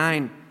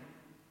 39,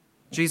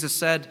 Jesus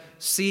said,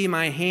 "See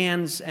my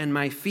hands and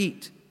my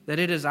feet, that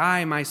it is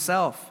I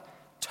myself.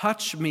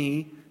 Touch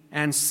me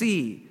and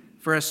see,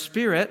 for a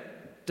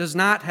spirit does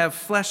not have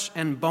flesh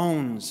and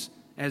bones,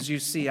 as you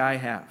see I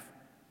have."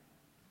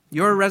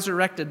 Your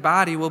resurrected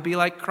body will be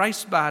like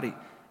Christ's body.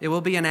 It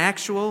will be an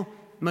actual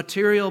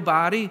material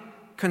body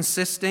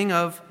consisting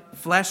of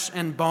flesh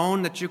and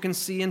bone that you can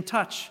see and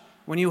touch.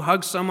 When you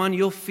hug someone,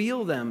 you'll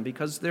feel them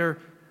because they're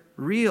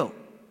real.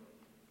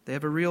 They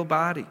have a real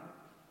body.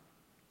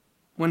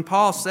 When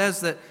Paul says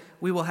that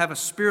we will have a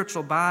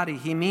spiritual body,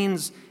 he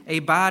means a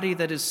body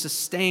that is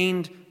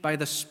sustained by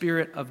the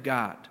Spirit of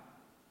God.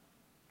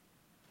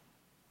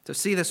 To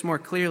see this more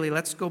clearly,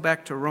 let's go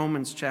back to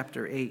Romans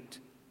chapter 8.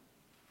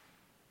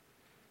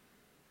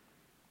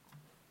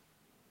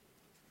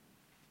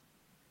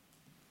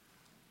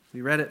 We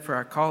read it for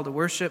our call to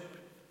worship.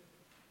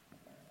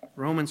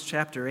 Romans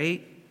chapter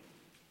 8,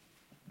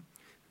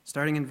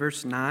 starting in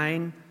verse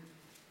 9.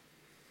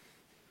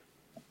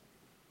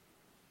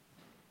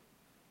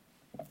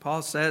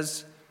 Paul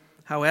says,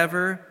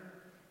 "However,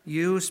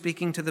 you,"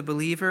 speaking to the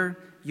believer,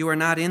 "you are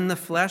not in the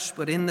flesh,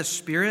 but in the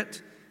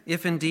Spirit,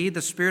 if indeed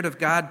the Spirit of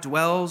God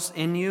dwells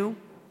in you."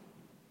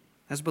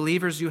 As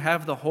believers, you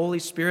have the Holy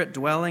Spirit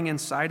dwelling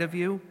inside of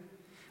you.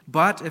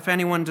 "But if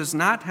anyone does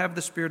not have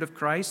the Spirit of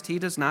Christ, he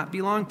does not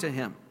belong to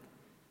him."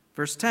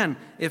 Verse 10,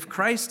 "If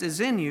Christ is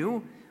in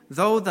you,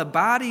 though the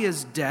body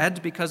is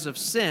dead because of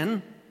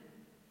sin,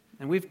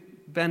 and we've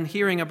been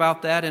hearing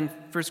about that in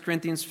 1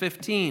 Corinthians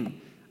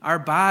 15, our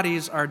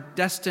bodies are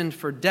destined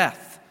for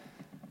death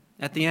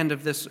at the end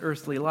of this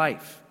earthly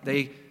life.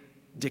 They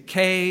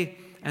decay,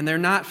 and they're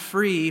not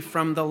free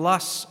from the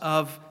lusts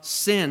of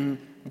sin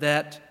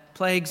that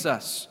plagues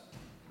us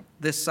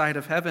this side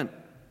of heaven.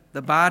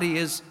 The body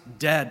is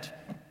dead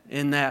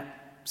in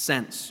that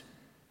sense.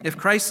 If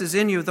Christ is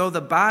in you, though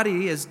the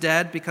body is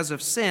dead because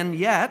of sin,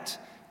 yet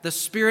the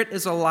spirit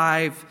is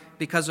alive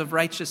because of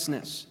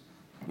righteousness.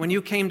 When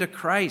you came to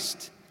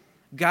Christ,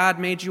 God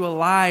made you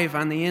alive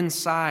on the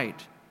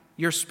inside.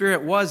 Your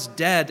spirit was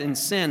dead in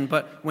sin,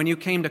 but when you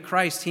came to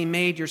Christ, he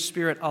made your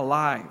spirit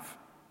alive.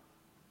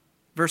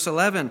 Verse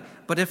 11,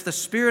 but if the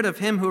spirit of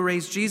him who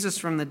raised Jesus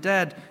from the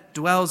dead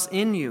dwells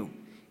in you,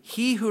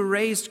 he who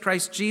raised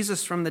Christ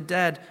Jesus from the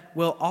dead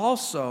will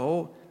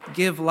also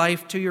give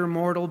life to your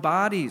mortal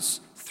bodies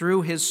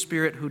through his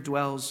Spirit who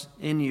dwells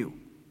in you.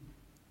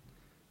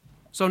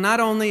 So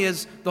not only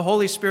is the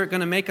Holy Spirit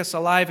going to make us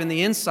alive in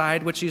the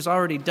inside, which he's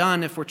already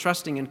done if we're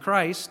trusting in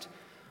Christ,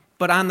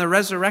 but on the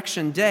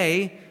resurrection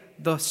day,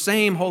 the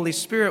same Holy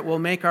Spirit will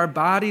make our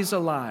bodies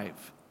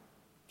alive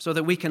so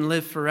that we can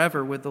live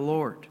forever with the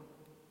Lord.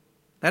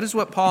 That is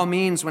what Paul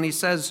means when he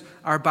says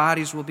our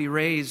bodies will be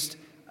raised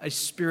a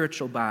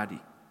spiritual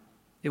body.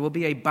 It will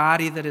be a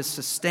body that is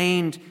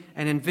sustained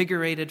and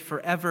invigorated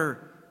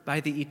forever by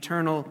the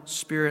eternal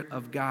Spirit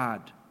of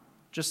God,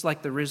 just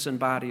like the risen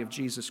body of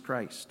Jesus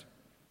Christ.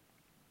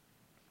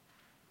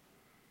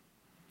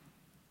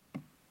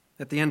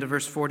 At the end of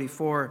verse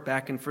 44,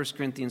 back in 1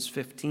 Corinthians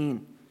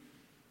 15,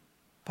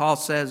 Paul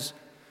says,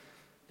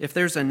 if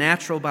there's a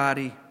natural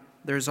body,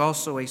 there's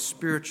also a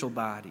spiritual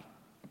body.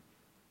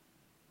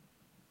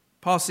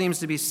 Paul seems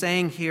to be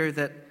saying here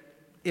that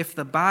if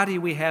the body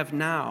we have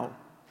now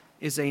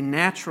is a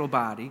natural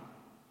body,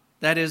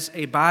 that is,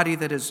 a body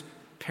that is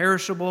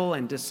perishable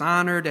and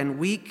dishonored and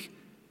weak,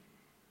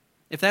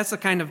 if that's the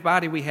kind of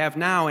body we have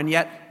now, and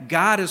yet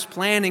God is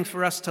planning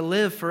for us to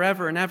live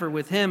forever and ever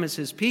with him as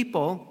his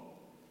people,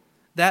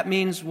 that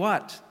means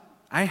what?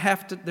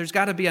 There's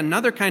got to be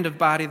another kind of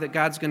body that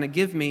God's going to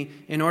give me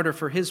in order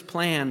for his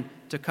plan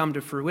to come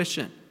to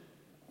fruition.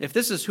 If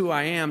this is who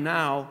I am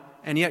now,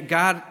 and yet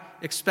God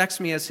expects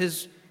me as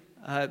his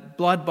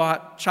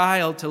blood-bought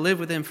child to live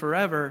with him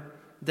forever,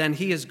 then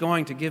he is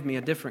going to give me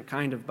a different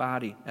kind of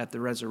body at the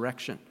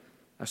resurrection,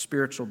 a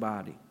spiritual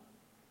body.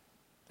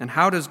 And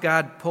how does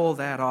God pull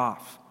that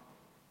off?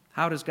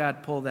 How does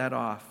God pull that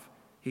off?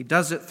 He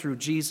does it through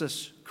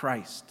Jesus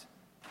Christ.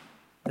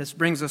 This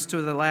brings us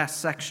to the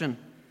last section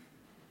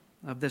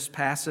of this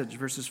passage,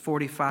 verses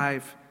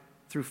 45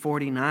 through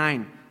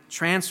 49.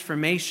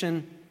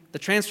 The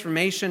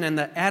transformation and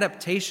the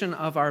adaptation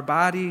of our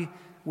body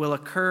will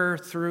occur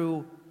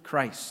through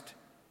Christ.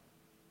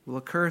 Will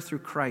occur through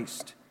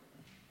Christ.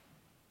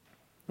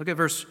 Look at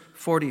verse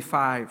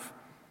 45.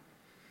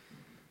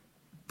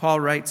 Paul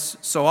writes,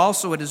 so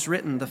also it is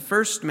written, the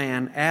first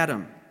man,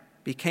 Adam,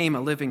 became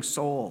a living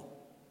soul.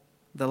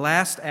 The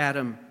last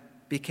Adam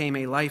became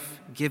a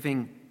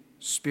life-giving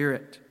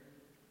spirit.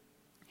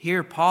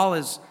 Here, Paul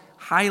is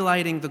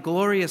highlighting the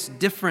glorious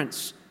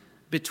difference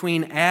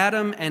between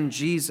Adam and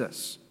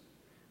Jesus.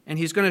 And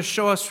he's going to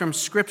show us from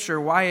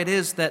Scripture why it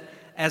is that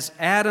as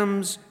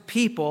Adam's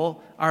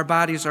people, our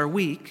bodies are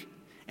weak,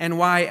 and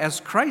why as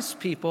Christ's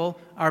people,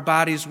 our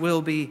bodies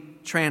will be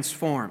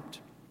transformed.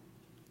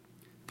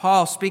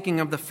 Paul, speaking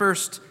of the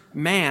first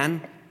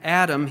man,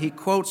 Adam, he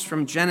quotes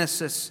from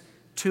Genesis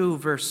 2,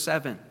 verse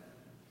 7.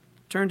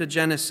 Turn to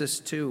Genesis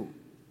 2.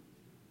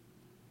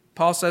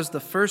 Paul says, the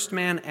first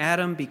man,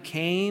 Adam,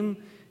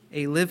 became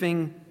a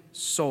living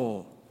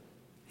soul.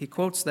 He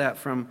quotes that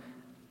from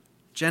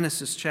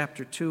Genesis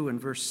chapter 2 and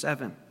verse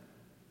 7.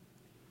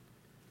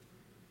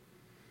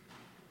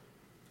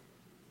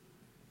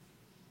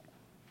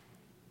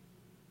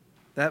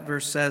 That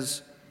verse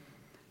says,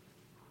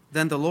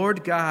 then the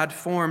Lord God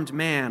formed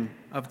man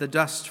of the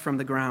dust from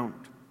the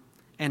ground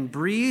and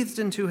breathed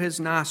into his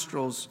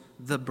nostrils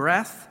the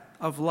breath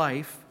of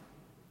life,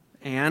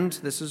 and,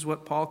 this is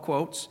what Paul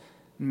quotes,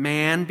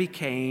 man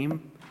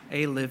became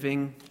a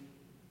living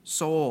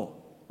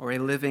soul or a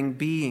living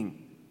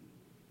being.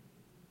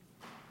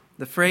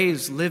 The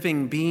phrase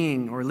living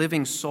being or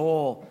living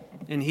soul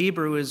in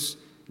Hebrew is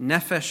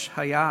nefesh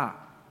hayah.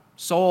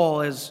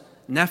 Soul is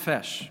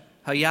nefesh.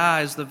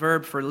 Hayah is the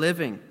verb for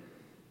living.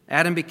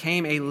 Adam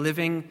became a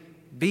living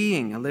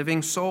being, a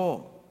living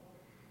soul.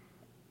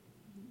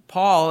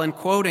 Paul, in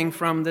quoting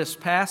from this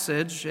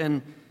passage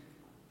in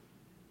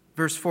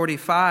verse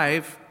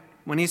 45,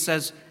 when he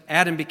says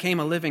Adam became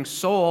a living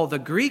soul, the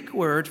Greek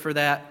word for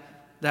that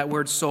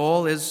word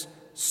soul is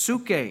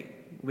psyche.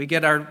 We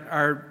get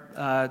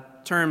our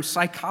term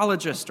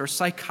psychologist or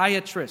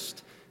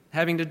psychiatrist,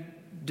 having to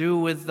do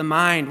with the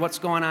mind, what's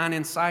going on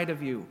inside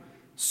of you.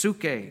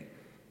 Psyche.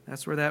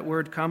 That's where that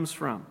word comes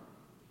from.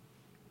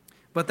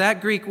 But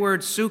that Greek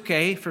word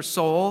psyche for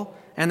soul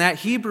and that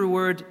Hebrew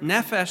word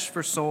nephesh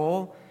for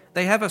soul,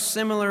 They have a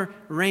similar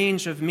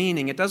range of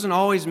meaning. It doesn't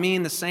always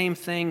mean the same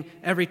thing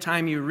every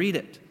time you read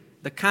it.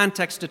 The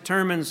context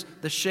determines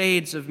the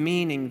shades of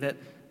meaning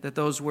that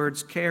those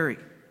words carry.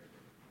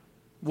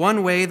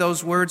 One way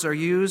those words are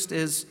used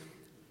is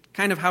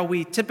kind of how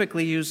we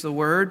typically use the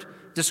word,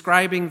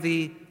 describing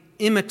the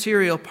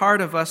immaterial part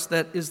of us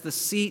that is the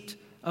seat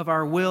of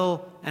our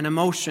will and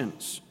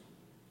emotions.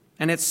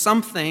 And it's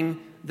something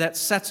that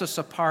sets us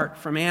apart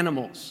from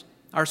animals.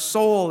 Our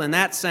soul, in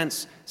that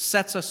sense,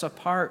 sets us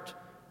apart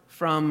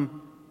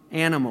from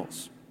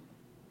animals.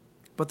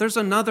 But there's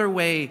another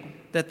way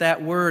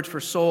that word for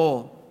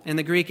soul in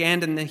the Greek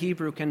and in the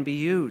Hebrew can be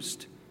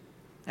used.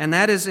 And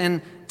that is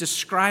in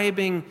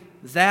describing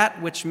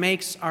that which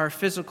makes our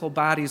physical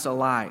bodies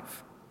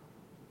alive.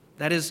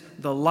 That is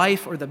the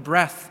life or the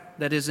breath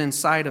that is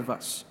inside of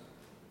us.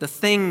 The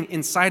thing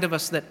inside of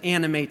us that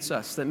animates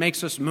us, that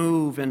makes us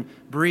move and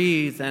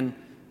breathe and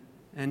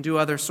do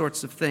other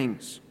sorts of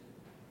things.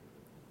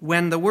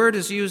 When the word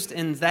is used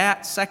in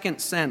that second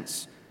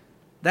sense,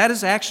 that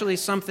is actually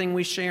something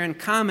we share in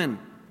common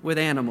with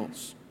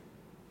animals.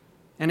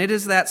 And it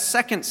is that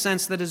second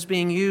sense that is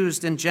being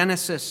used in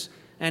Genesis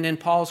and in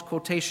Paul's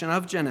quotation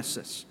of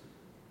Genesis.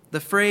 The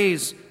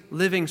phrase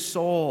living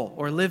soul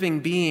or living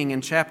being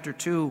in chapter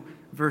 2,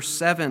 verse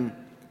 7,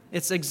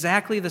 it's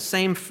exactly the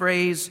same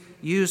phrase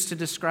used to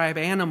describe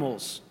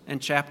animals in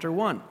chapter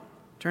 1.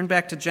 Turn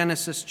back to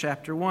Genesis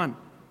chapter 1.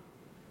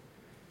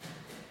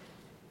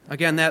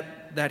 Again,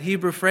 that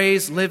Hebrew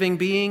phrase, living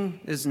being,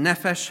 is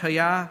nefesh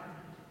hayah.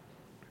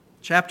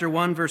 Chapter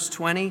 1, verse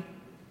 20.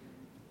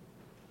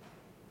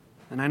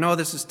 And I know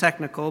this is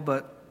technical,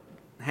 but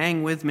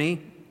hang with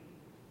me.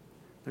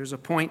 There's a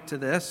point to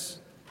this.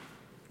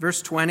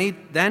 Verse 20,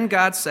 then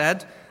God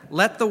said,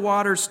 let the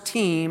waters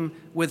teem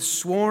with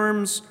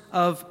swarms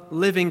of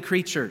living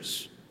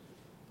creatures,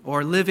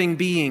 or living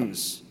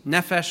beings,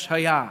 nefesh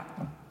hayah.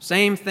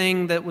 Same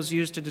thing that was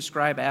used to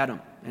describe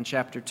Adam in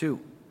chapter 2.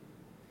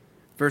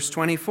 Verse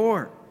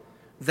 24,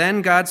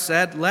 then God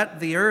said, let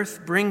the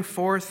earth bring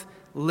forth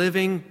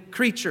living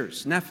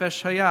creatures,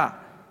 nefesh hayah,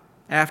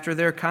 after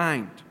their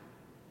kind.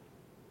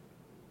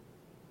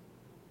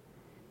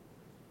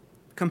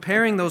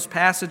 Comparing those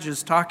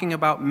passages talking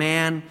about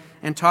man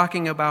and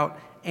talking about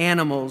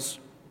animals,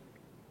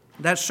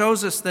 that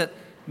shows us that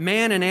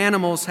man and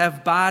animals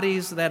have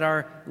bodies that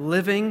are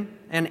living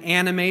and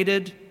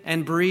animated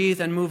and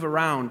breathe and move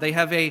around. They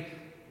have a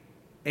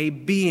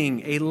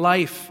being, a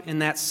life in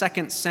that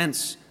second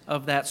sense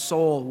of that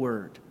soul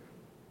word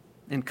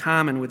in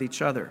common with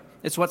each other.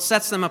 It's what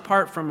sets them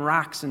apart from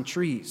rocks and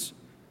trees.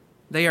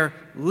 They are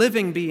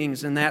living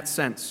beings in that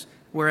sense,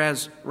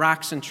 whereas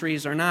rocks and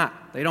trees are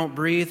not. They don't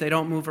breathe, they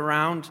don't move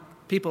around.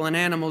 People and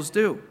animals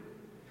do.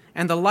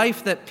 And the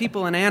life that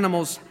people and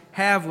animals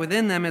have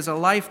within them is a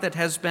life that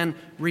has been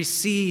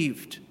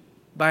received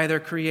by their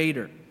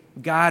Creator.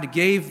 God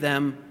gave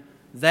them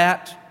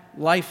that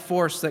life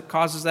force that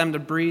causes them to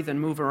breathe and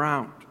move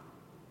around.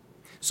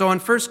 So in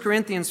 1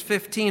 Corinthians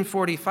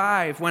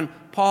 15:45, when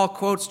Paul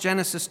quotes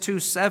Genesis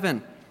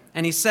 2:7,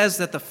 and he says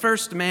that the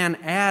first man,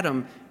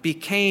 Adam,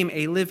 became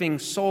a living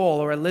soul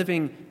or a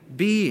living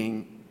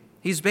being,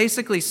 he's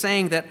basically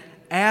saying that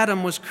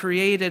Adam was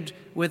created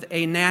with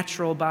a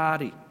natural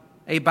body,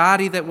 a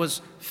body that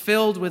was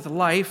filled with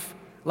life,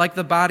 like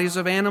the bodies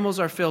of animals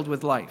are filled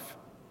with life.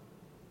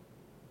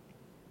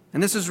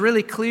 And this is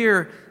really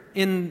clear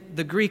in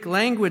the Greek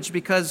language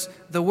because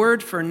the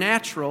word for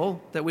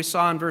natural that we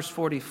saw in verse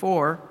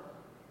 44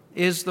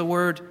 is the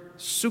word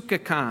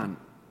sukakon.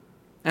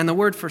 And the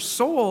word for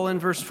soul in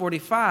verse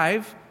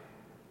 45,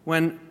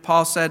 when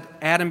Paul said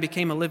Adam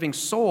became a living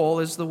soul,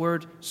 is the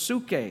word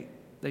suke.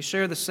 They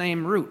share the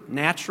same root.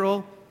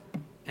 Natural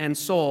and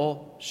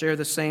soul share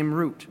the same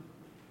root.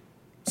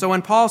 So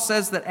when Paul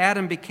says that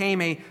Adam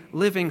became a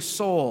living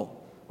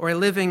soul or a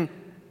living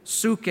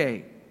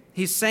suke,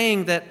 he's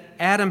saying that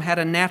Adam had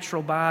a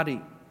natural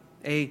body,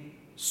 a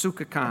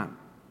sukakon.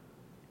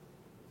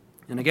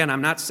 And again,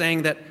 I'm not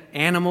saying that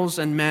animals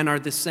and men are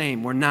the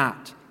same. We're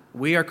not.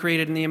 We are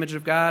created in the image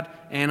of God.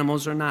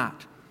 Animals are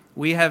not.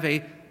 We have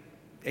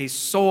a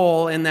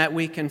soul in that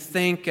we can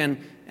think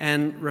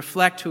and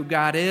reflect who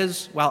God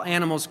is, while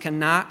animals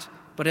cannot.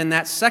 But in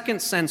that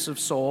second sense of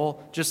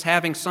soul, just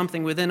having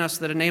something within us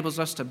that enables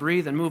us to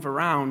breathe and move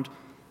around,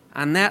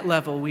 on that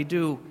level we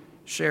do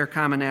share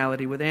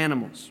commonality with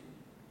animals.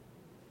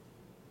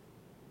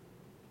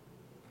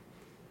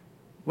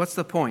 What's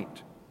the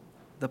point?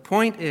 The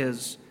point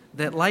is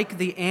that like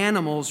the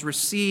animals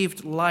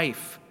received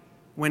life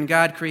when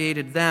God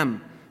created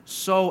them,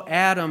 so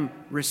Adam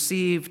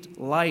received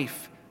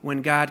life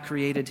when God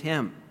created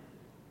him.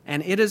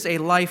 And it is a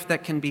life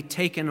that can be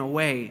taken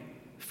away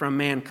from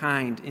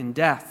mankind in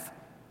death,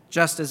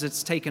 just as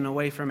it's taken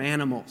away from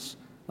animals,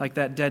 like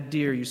that dead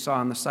deer you saw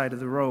on the side of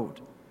the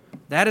road.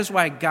 That is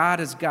why God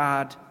is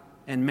God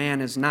and man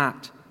is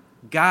not.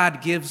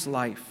 God gives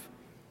life.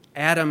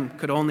 Adam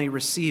could only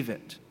receive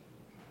it.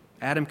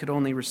 Adam could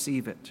only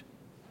receive it.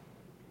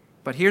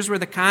 But here's where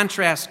the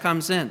contrast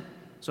comes in.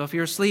 So if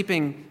you're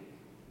sleeping,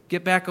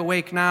 get back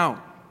awake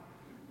now.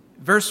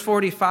 Verse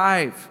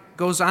 45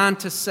 goes on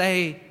to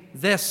say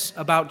this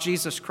about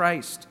Jesus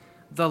Christ: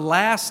 the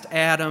last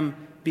Adam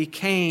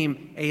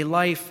became a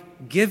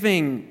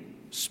life-giving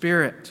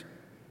spirit.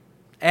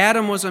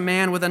 Adam was a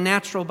man with a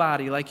natural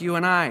body like you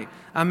and I,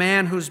 a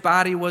man whose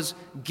body was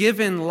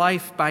given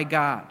life by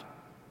God,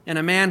 and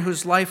a man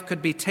whose life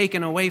could be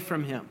taken away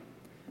from him.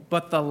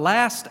 But the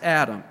last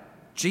Adam,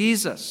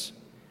 Jesus,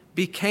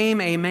 became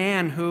a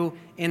man who,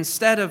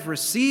 instead of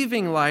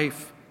receiving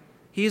life,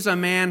 he's a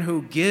man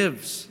who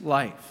gives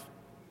life.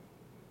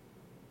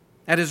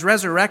 At his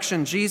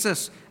resurrection,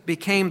 Jesus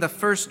became the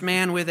first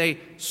man with a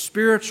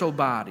spiritual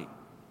body,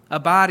 a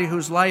body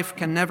whose life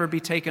can never be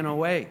taken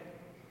away.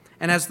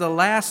 And as the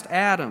last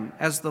Adam,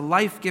 as the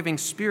life-giving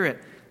Spirit,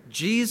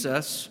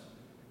 Jesus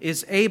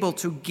is able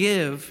to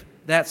give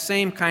that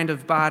same kind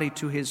of body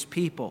to his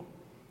people,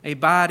 a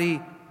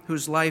body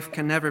whose life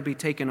can never be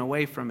taken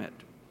away from it.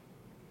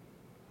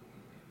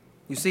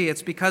 You see,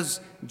 it's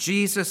because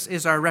Jesus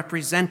is our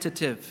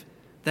representative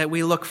that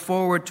we look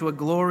forward to a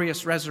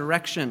glorious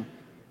resurrection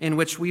in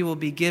which we will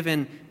be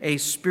given a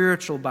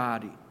spiritual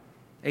body,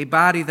 a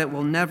body that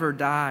will never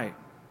die,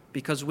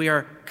 because we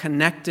are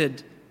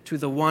connected to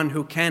the one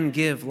who can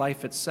give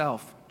life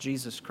itself,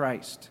 Jesus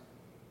Christ.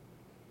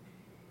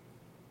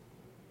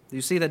 Do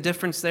you see the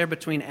difference there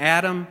between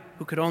Adam,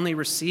 who could only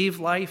receive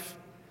life,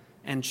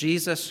 and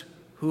Jesus,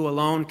 who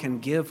alone can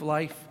give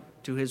life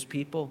to his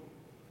people?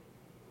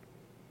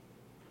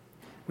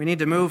 We need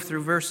to move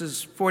through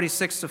verses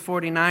 46 to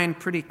 49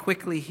 pretty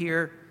quickly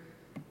here.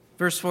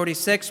 Verse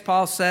 46,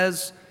 Paul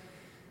says,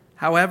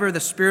 "However, the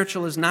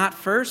spiritual is not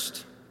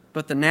first,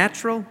 but the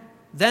natural,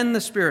 then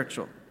the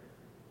spiritual."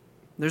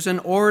 There's an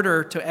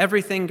order to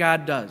everything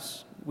God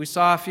does. We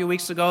saw a few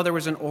weeks ago there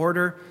was an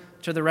order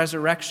to the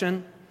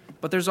resurrection,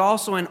 but there's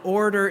also an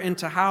order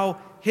into how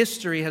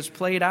history has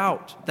played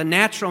out. The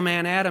natural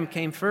man, Adam,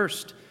 came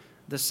first.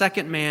 The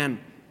second man,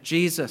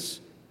 Jesus,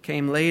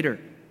 came later.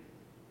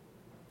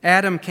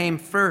 Adam came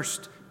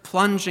first,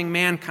 plunging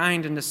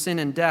mankind into sin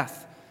and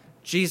death.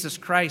 Jesus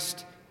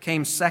Christ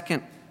came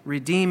second,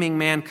 redeeming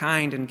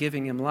mankind and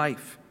giving him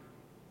life.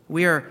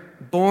 We are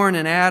born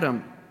in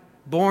Adam,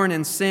 born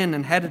in sin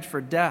and headed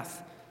for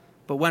death.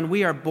 But when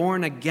we are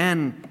born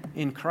again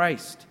in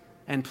Christ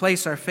and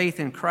place our faith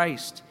in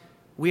Christ,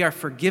 we are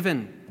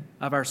forgiven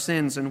of our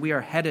sins and we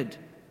are headed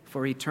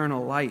for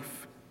eternal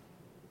life.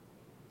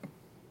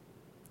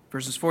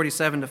 Verses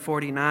 47 to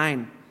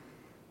 49,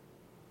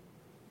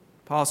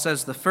 Paul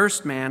says the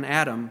first man,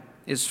 Adam,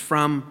 is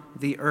from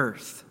the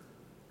earth,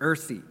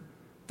 earthy.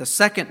 The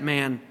second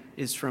man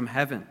is from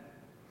heaven.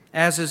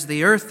 As is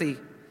the earthy,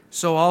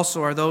 so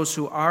also are those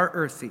who are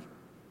earthy.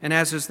 And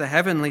as is the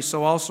heavenly,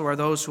 so also are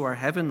those who are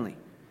heavenly.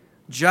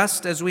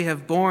 Just as we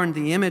have borne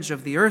the image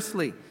of the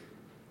earthly,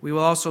 we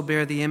will also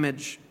bear the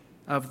image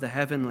of the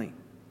heavenly.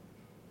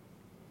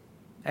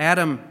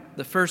 Adam,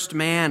 the first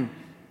man,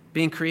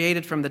 being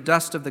created from the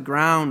dust of the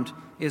ground,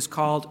 is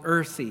called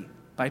earthy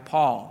by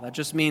Paul. That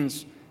just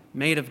means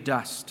made of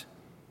dust.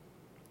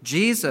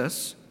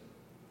 Jesus,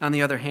 on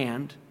the other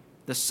hand,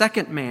 the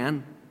second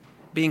man,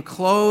 being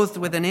clothed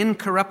with an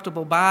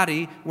incorruptible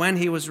body when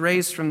he was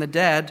raised from the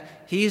dead,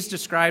 he's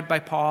described by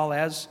Paul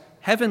as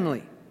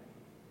heavenly.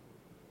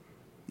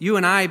 You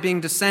and I,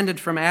 being descended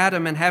from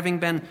Adam and having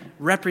been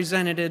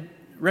represented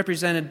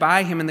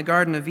by him in the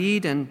Garden of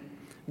Eden,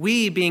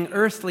 we, being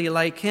earthly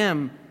like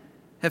him,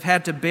 have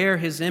had to bear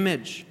his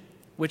image,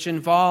 which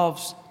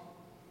involves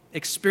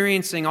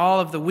experiencing all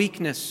of the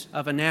weakness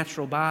of a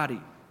natural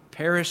body,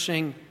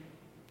 perishing,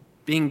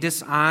 being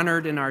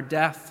dishonored in our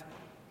death,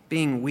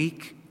 being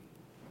weak.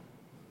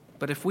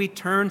 But if we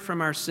turn from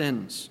our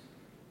sins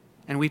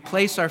and we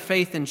place our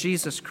faith in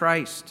Jesus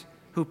Christ,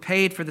 who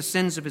paid for the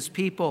sins of his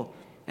people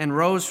and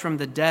rose from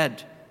the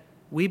dead,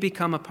 we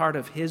become a part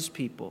of his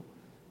people.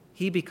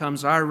 He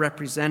becomes our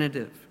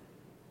representative.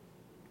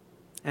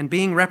 And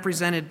being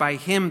represented by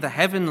him, the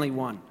heavenly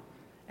one,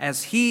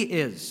 as he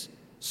is,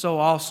 so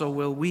also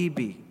will we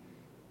be.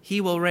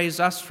 He will raise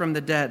us from the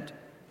dead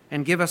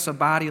and give us a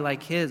body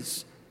like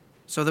his,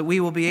 so that we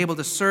will be able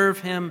to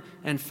serve him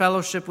and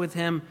fellowship with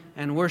him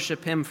and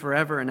worship him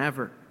forever and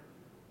ever.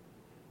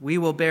 We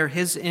will bear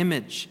his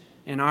image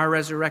in our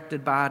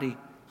resurrected body,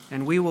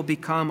 and we will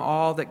become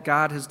all that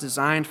God has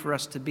designed for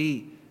us to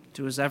be,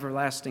 to his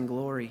everlasting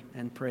glory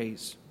and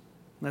praise.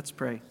 Let's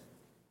pray.